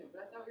 Devin,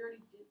 but I thought we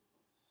already did.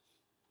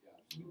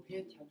 You pay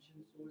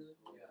attention, Sawyer.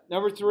 Yeah.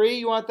 Number 3,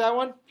 you want that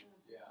one?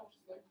 Yeah.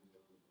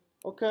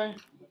 Okay.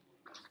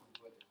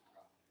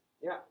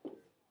 Yeah.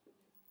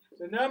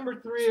 So number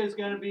 3 is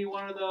going to be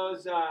one of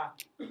those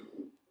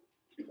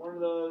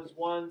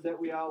ones that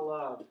we all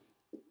love.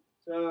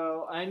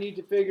 So I need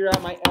to figure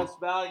out my S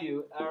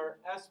value. Our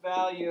S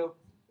value,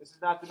 this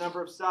is not the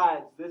number of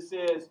sides. This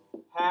is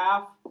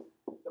half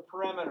the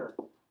perimeter.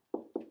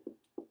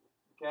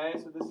 Okay,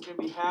 so this is going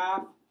to be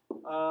half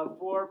of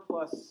 4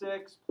 plus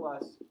 6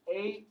 plus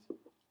 8.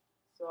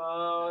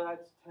 So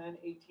that's 10,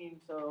 18.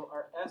 So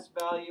our S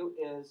value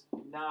is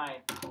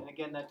 9. And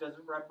again, that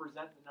doesn't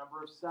represent the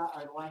number of sides,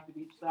 or the length of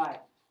each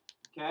side.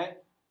 Okay?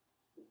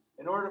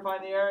 In order to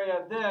find the area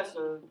of this,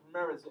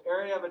 remember, it's the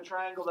area of a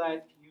triangle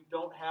that you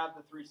don't have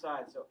the 3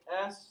 sides. So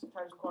S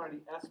times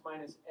quantity, S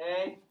minus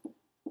A,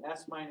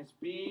 S minus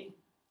B,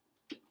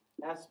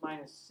 S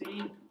minus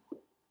C.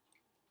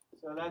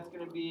 So that's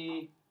going to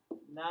be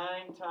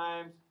 9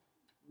 times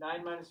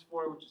 9 minus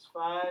 4, which is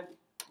 5.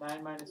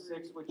 9 minus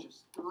 6, which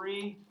is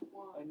 3,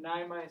 and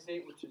 9 minus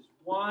 8, which is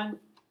 1.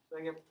 So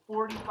I get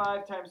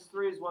 45 times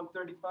 3 is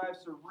 135,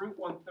 so root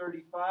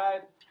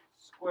 135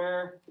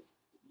 square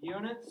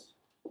units.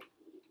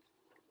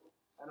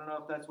 I don't know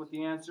if that's what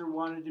the answer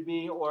wanted to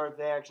be, or if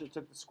they actually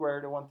took the square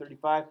to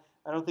 135.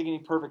 I don't think any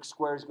perfect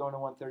squares go into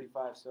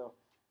 135, so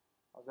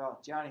I'll go.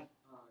 Johnny.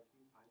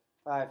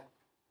 5.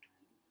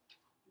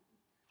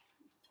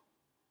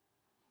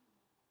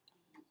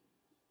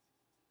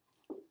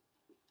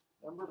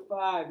 Number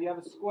 5, you have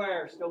a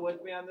square. Still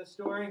with me on this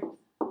story?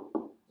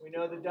 We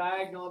know the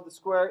diagonal of the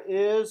square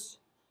is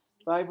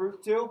 5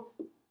 root 2.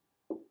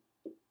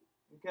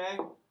 Okay,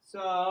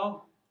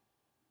 so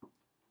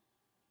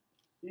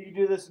you can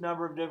do this a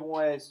number of different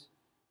ways.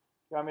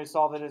 You want me to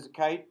solve it as a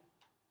kite?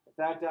 If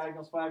that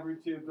diagonal is 5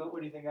 root 2, what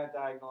do you think that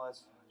diagonal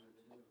is?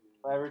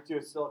 5 root 2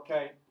 is still a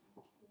kite.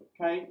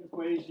 Kite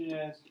equation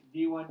is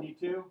d1,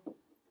 d2.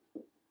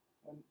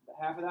 And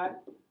half of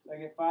that, so I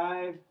get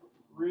 5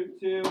 root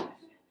 2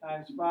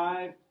 times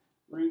 5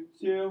 root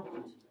 2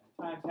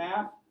 times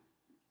half.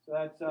 So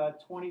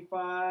that's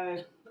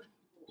 25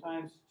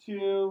 times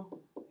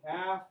 2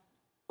 half.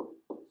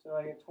 So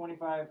I get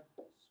 25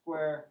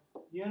 square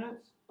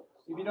units.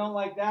 If you don't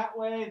like that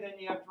way, then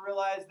you have to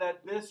realize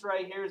that this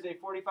right here is a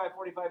 45,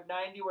 45,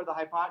 90, where the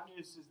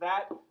hypotenuse is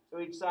that. So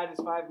each side is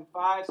 5 and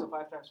 5. So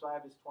 5 times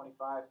 5 is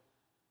 25.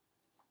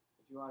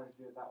 If you wanted to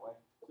do it that way.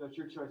 So it's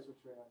your choice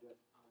which way you want to do it.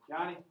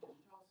 Johnny? Can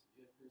you tell us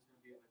if there's going to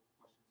be like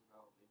questions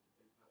about like if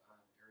they put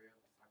area of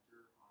the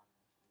sector on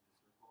like, the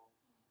circle?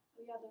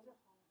 Oh yeah, those are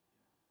hard.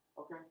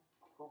 Okay,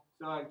 cool.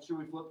 So should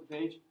we flip the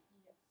page?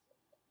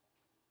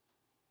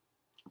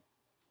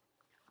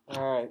 Yes.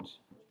 All right.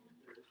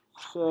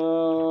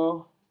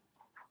 So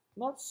I'm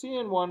not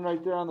seeing one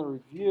right there on the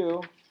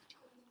review.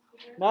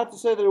 Not to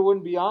say that it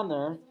wouldn't be on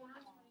there.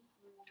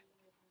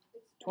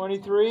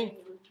 23.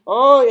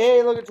 Oh,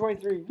 hey, look at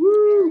 23.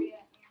 Woo!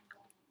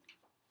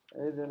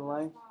 Area than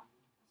length.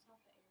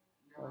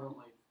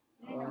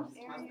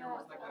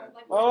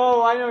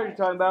 Oh, I know what you're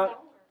talking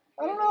about.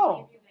 I don't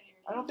know.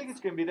 I don't think it's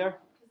going to be there.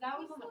 That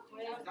was on the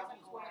quiz.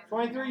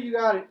 23, you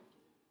got it.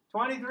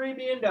 23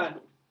 being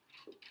done.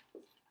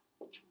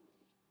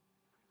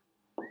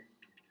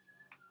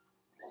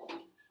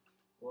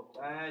 Well,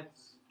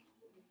 that's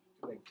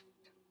too big.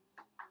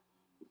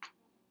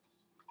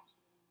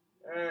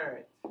 All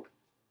right.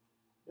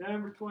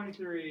 Number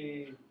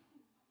 23.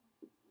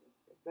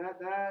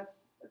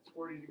 That's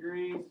 40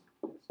 degrees.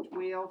 That's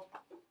 12.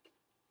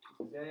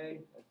 This is A.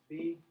 That's B.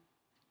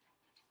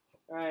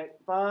 All right.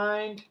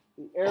 Find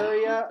the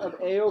area of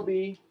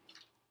AOB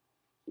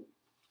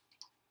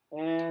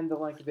and the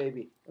length of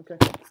AB. Okay.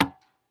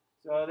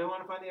 So they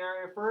want to find the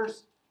area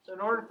first. So in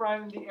order to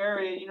find the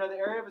area, you know the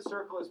area of a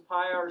circle is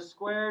pi r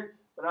squared,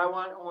 but I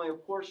want only a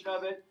portion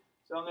of it.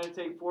 So I'm going to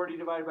take 40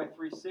 divided by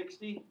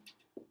 360.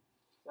 Is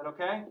that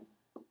okay?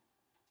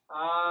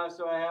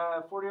 So I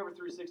have 40 over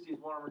 360 is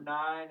 1 over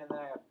 9, and then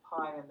I have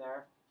pi in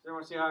there. Does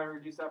everyone see how I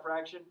reduce that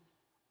fraction?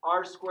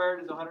 R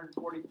squared is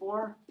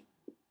 144.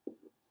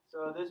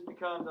 So this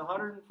becomes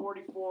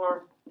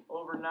 144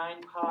 over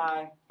 9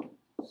 pi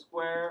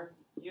square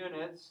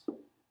units.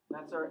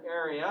 That's our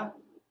area.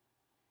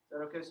 Is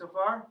that okay so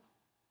far?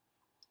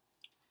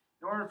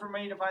 In order for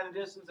me to find the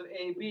distance of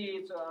AB,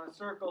 it's on a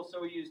circle,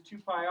 so we use 2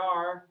 pi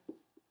r.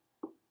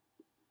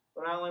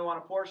 But I only want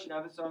a portion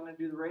of it, so I'm going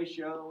to do the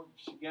ratio,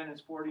 which again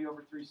is 40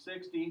 over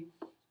 360.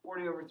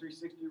 40 over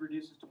 360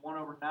 reduces to 1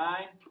 over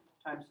 9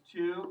 times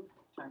 2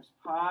 times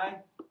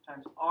pi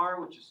times r,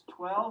 which is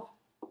 12.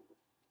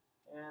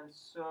 And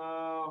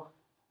so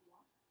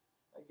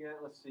I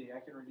get, let's see, I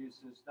can reduce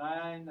this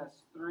 9,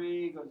 that's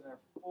 3, goes in there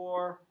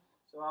 4.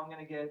 So I'm going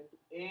to get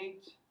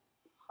 8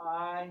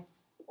 pi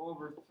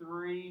over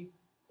 3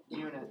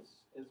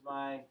 units is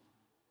my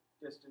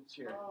distance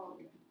here.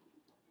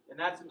 And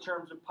that's in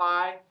terms of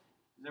pi.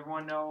 Does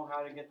everyone know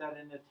how to get that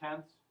into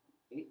tenths?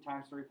 8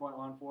 times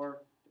 3.14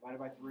 divided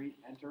by 3,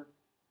 enter.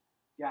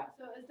 Yeah.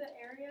 So is the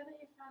area that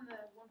you found the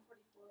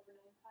 144 over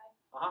 9 pi?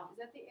 Uh-huh. Is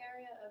that the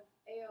area of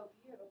AOB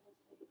or the whole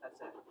thing?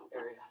 That's that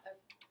area. Okay.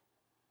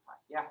 Pi.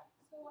 Yeah.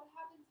 So what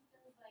happens if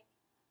there was like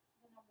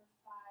the number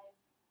 5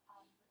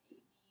 for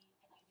AB and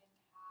you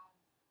didn't have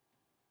like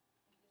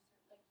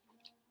this or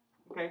like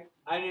Okay.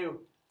 I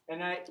knew.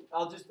 And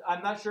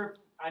I'm not sure.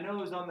 I know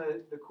it was on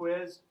the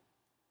quiz.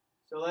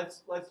 So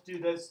let's do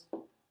this.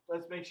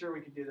 Let's make sure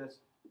we can do this.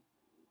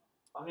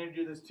 I'm going to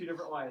do this 2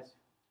 different ways.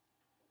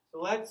 So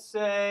let's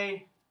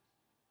say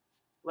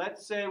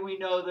we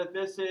know that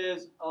this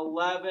is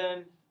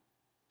 11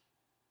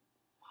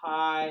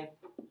 pi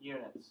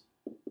units.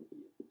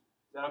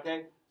 Is that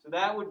okay? So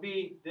that would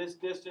be this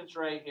distance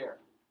right here.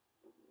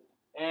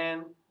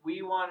 And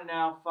we want to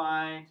now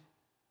find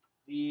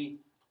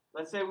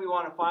let's say we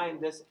want to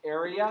find this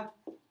area.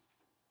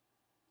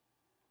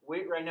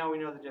 Right now we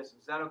know the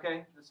distance. Is that okay?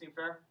 Does that seem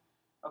fair?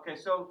 Okay,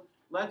 so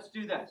let's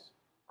do this.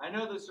 I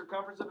know the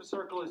circumference of a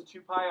circle is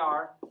 2 pi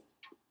r,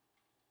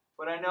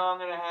 but I know I'm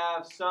going to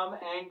have some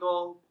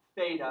angle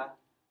theta.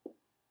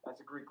 That's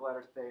a Greek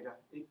letter theta.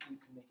 You can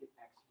make it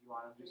x if you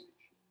want to.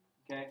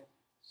 Okay?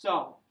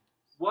 So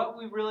what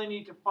we really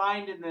need to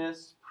find in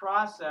this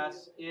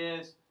process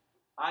is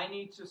I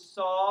need to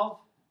solve.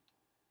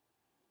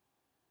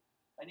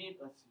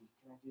 Let's see,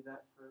 can I do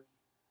that first?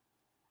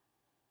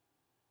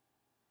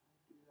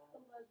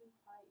 11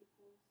 pi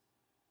equals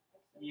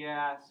x.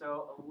 Yeah,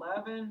 so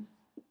 11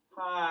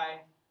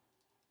 pi.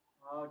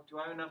 Oh, do I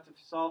have enough to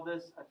solve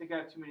this? I think I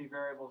have too many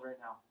variables right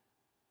now.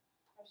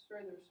 I'm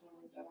sure there's one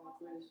like that on the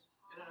quiz.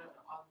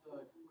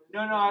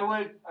 No,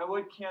 I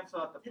would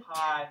cancel out the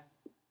pi.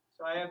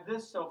 So I have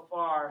this so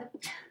far.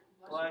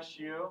 Bless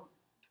you.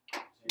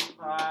 2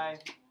 pi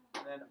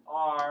and then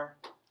r.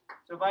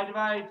 So if I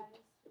divide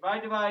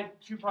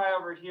 2 pi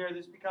over here,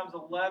 this becomes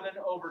 11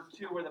 over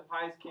 2 where the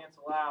pi's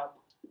cancel out.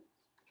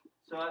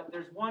 So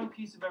there's one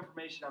piece of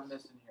information I'm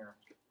missing here.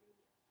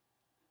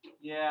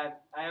 Yeah,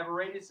 I have a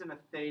radius and a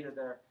theta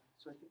there.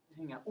 So I think,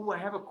 hang on. Oh, I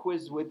have a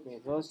quiz with me.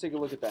 So let's take a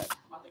look at that.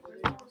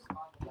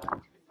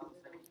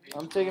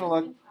 I'm taking a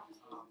look.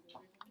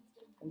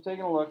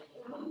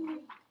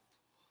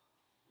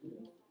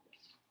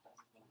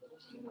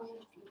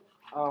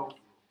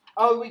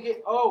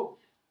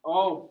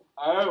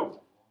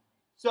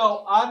 So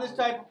on this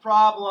type of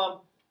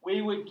problem,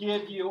 we would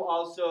give you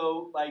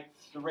also like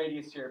the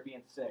radius here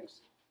being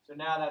 6. So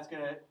now that's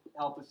going to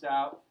help us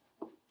out.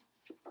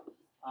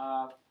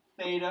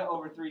 Theta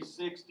over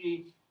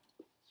 360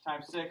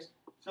 times 6.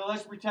 So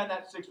let's pretend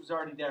that 6 was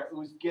already there. It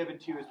was given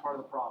to you as part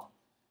of the problem.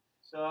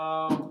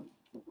 So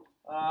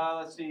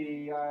let's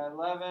see,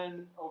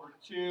 11 over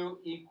 2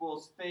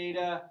 equals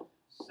theta.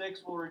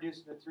 6 will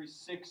reduce to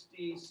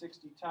 360,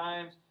 60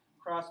 times.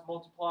 Cross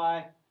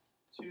multiply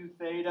 2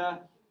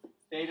 theta.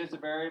 Theta is a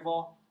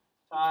variable.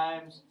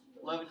 Times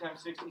 11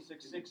 times 60,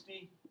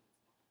 660.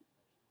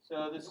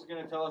 So this is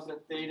going to tell us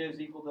that theta is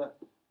equal to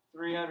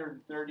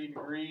 330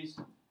 degrees.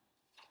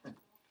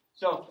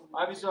 So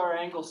obviously our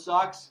angle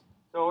sucks.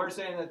 So we're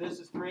saying that this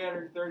is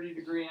 330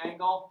 degree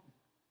angle.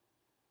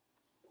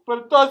 But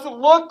it doesn't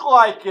look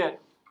like it.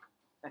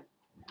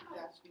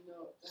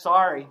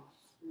 Sorry.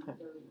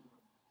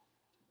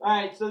 All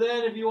right, so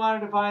then if you wanted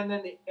to find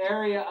then the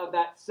area of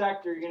that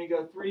sector, you're going to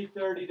go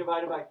 330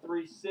 divided by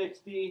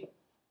 360.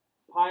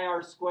 pi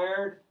r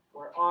squared,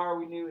 where r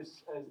we knew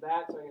as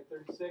that, so I get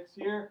 36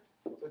 here.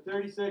 So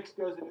 36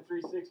 goes into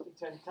 360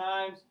 10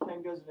 times,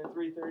 10 goes into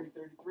 330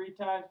 33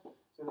 times,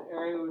 so the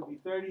area would be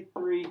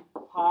 33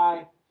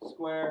 pi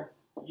square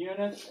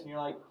units, and you're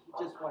like, you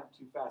just went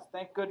too fast.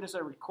 Thank goodness I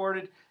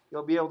recorded.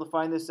 You'll be able to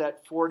find this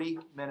at 40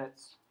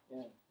 minutes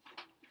in.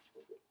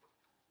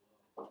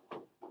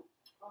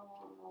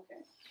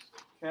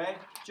 Okay,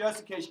 just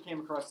in case you came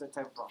across that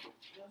type of problem.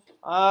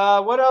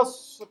 What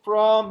else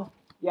from,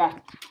 yeah,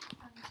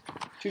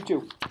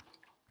 2-2.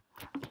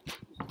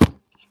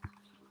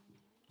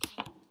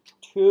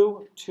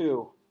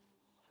 2-2.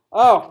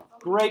 Oh,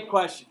 great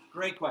question.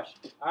 Great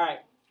question. All right,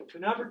 so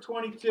number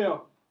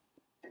 22.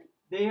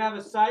 They have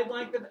a side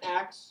length of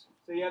x,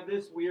 so you have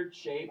this weird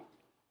shape,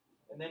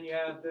 and then you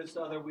have this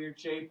other weird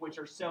shape, which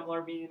are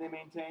similar, meaning they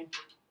maintain.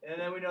 And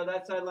then we know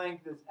that side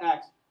length is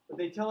x. But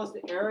they tell us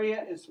the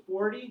area is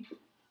 40,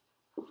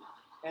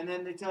 and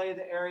then they tell you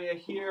the area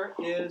here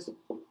is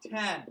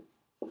 10.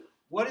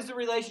 What is the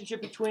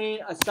relationship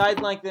between a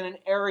side length and an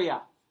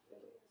area?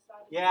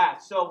 Yeah,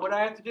 so what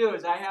I have to do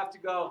is I have to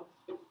go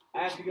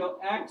x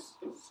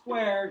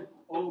squared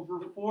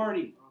over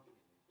 40.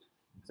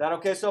 Is that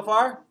okay so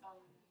far?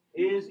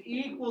 Is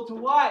equal to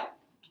what?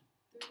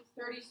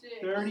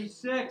 36.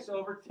 36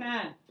 over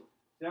 10.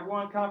 Does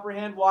everyone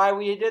comprehend why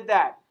we did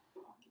that?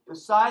 The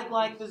side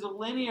length is a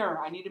linear.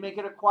 I need to make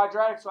it a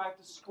quadratic, so I have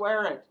to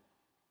square it.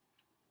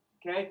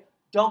 Okay?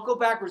 Don't go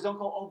backwards. Don't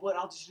go, oh, but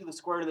I'll just do the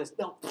square root of this.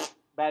 No,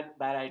 bad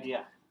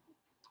idea.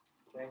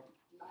 Okay?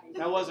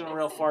 That wasn't a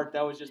real fart.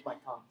 That was just my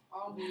tongue.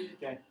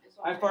 Okay?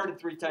 I farted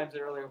 3 times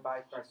earlier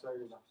by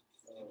sorry.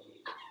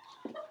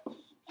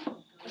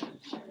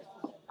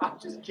 I'm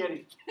just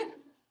kidding.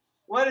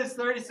 What is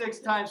 36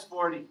 times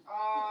 40?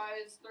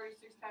 It's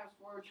 36 times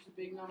 4, which is a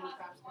big number,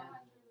 times 10.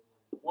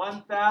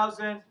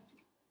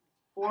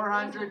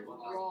 1,400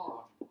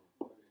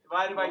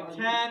 divided by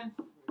 10.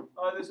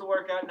 Oh, this will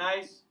work out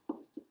nice.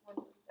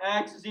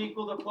 X is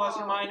equal to plus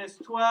or minus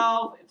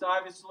 12. It's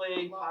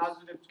obviously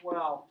positive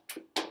 12.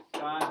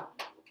 Done.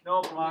 No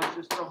applause,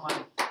 just throw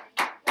money.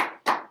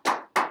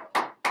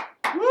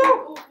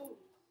 Woo!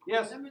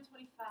 Yes? Number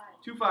 25.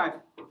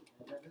 2-5.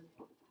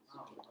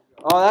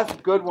 Oh, that's a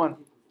good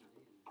one.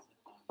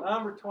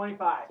 Number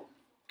 25.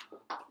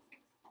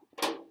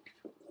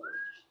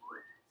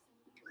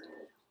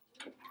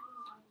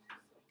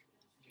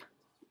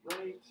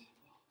 Great.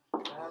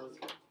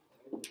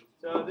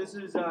 So this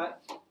is a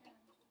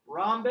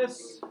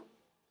rhombus.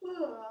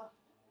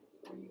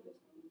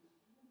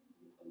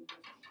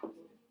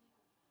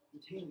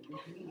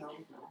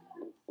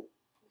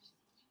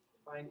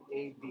 Find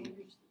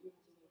AB.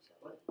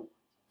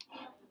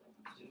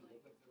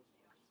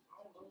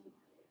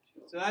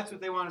 So that's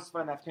what they want us to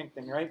find, that pink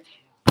thing, right?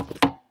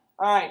 All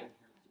right.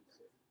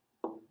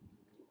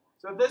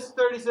 So this is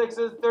 36,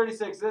 this is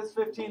 36, this is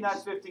 15,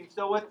 that's 15.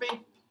 Still with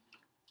me?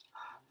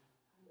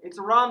 It's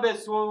a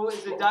rhombus. So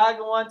is it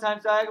diagonal 1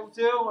 times diagonal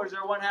 2, or is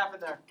there 1/2 in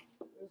there?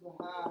 There's a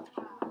half.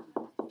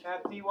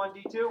 Half D1,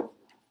 D2.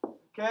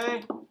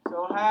 Okay,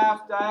 so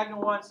half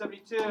diagonal 1,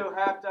 72.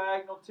 Half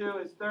diagonal 2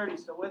 is 30.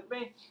 Still with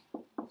me?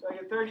 So I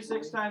get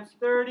 36 times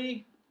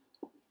 30,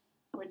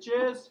 which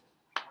is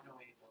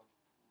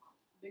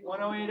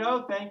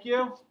 1080. Thank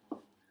you.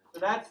 So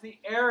that's the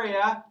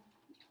area.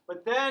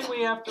 But then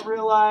we have to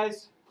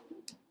realize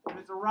if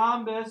it's a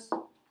rhombus,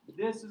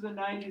 this is a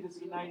 90, this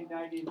is a 90,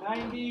 90,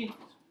 90.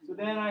 So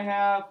then I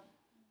have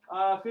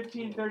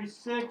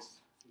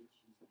 1536.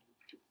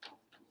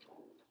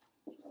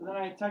 So then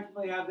I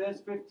technically have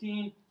this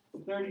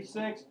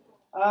 1536.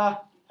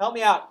 Help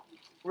me out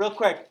real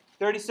quick.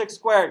 36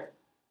 squared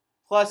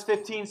plus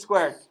 15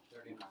 squared.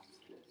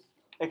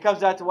 It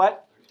comes out to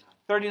what?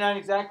 39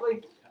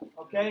 exactly?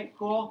 Okay,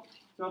 cool.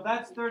 So if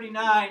that's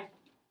 39,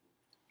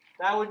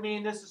 that would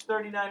mean this is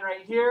 39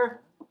 right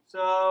here.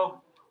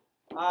 So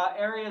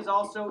area is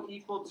also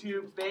equal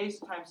to base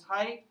times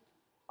height.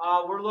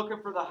 We're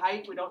looking for the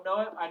height. We don't know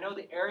it. I know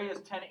the area is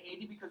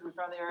 1080 because we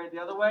found the area the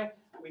other way.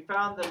 We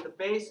found that the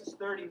base is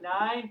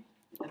 39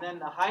 and then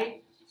the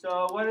height.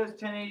 So what is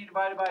 1080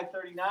 divided by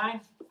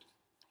 39?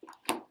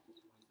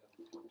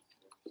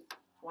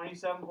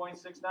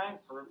 27.69.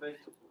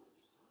 Perfect.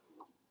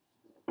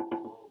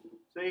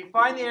 So you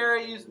find the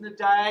area using the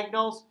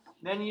diagonals,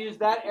 then you use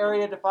that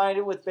area to find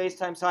it with base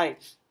times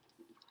height.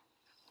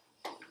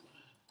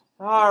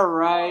 All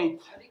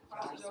right. I think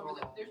class is over.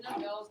 There's no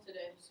bells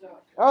today,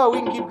 so. Oh, we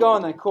can keep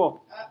going then.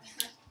 Cool.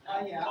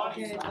 Yeah,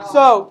 okay.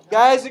 So,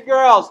 guys and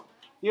girls,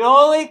 the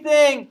only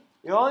thing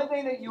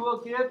that you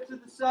will give to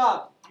the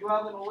sub, you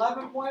have an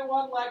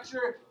 11.1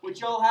 lecture,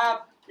 which you'll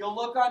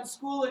look on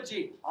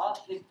Schoology.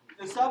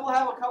 The sub will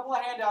have a couple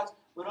of handouts,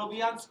 but it'll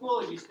be on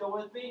Schoology. Still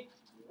with me?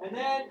 And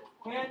then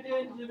hand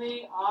in to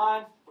me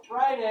on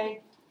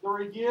Friday the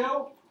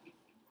review,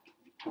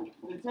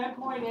 the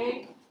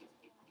 10.8,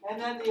 and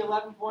then the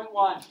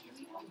 11.1.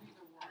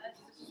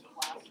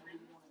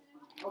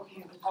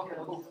 Okay,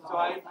 cool. So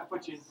I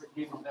put you in,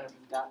 gave you the benefit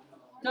of the doubt.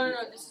 No,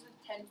 this is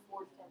 10,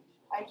 4, 10.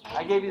 I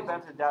gave you the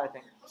benefit of the doubt, I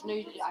think. No,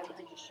 you did. I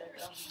just showed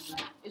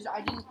you.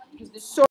 I didn't, because this. So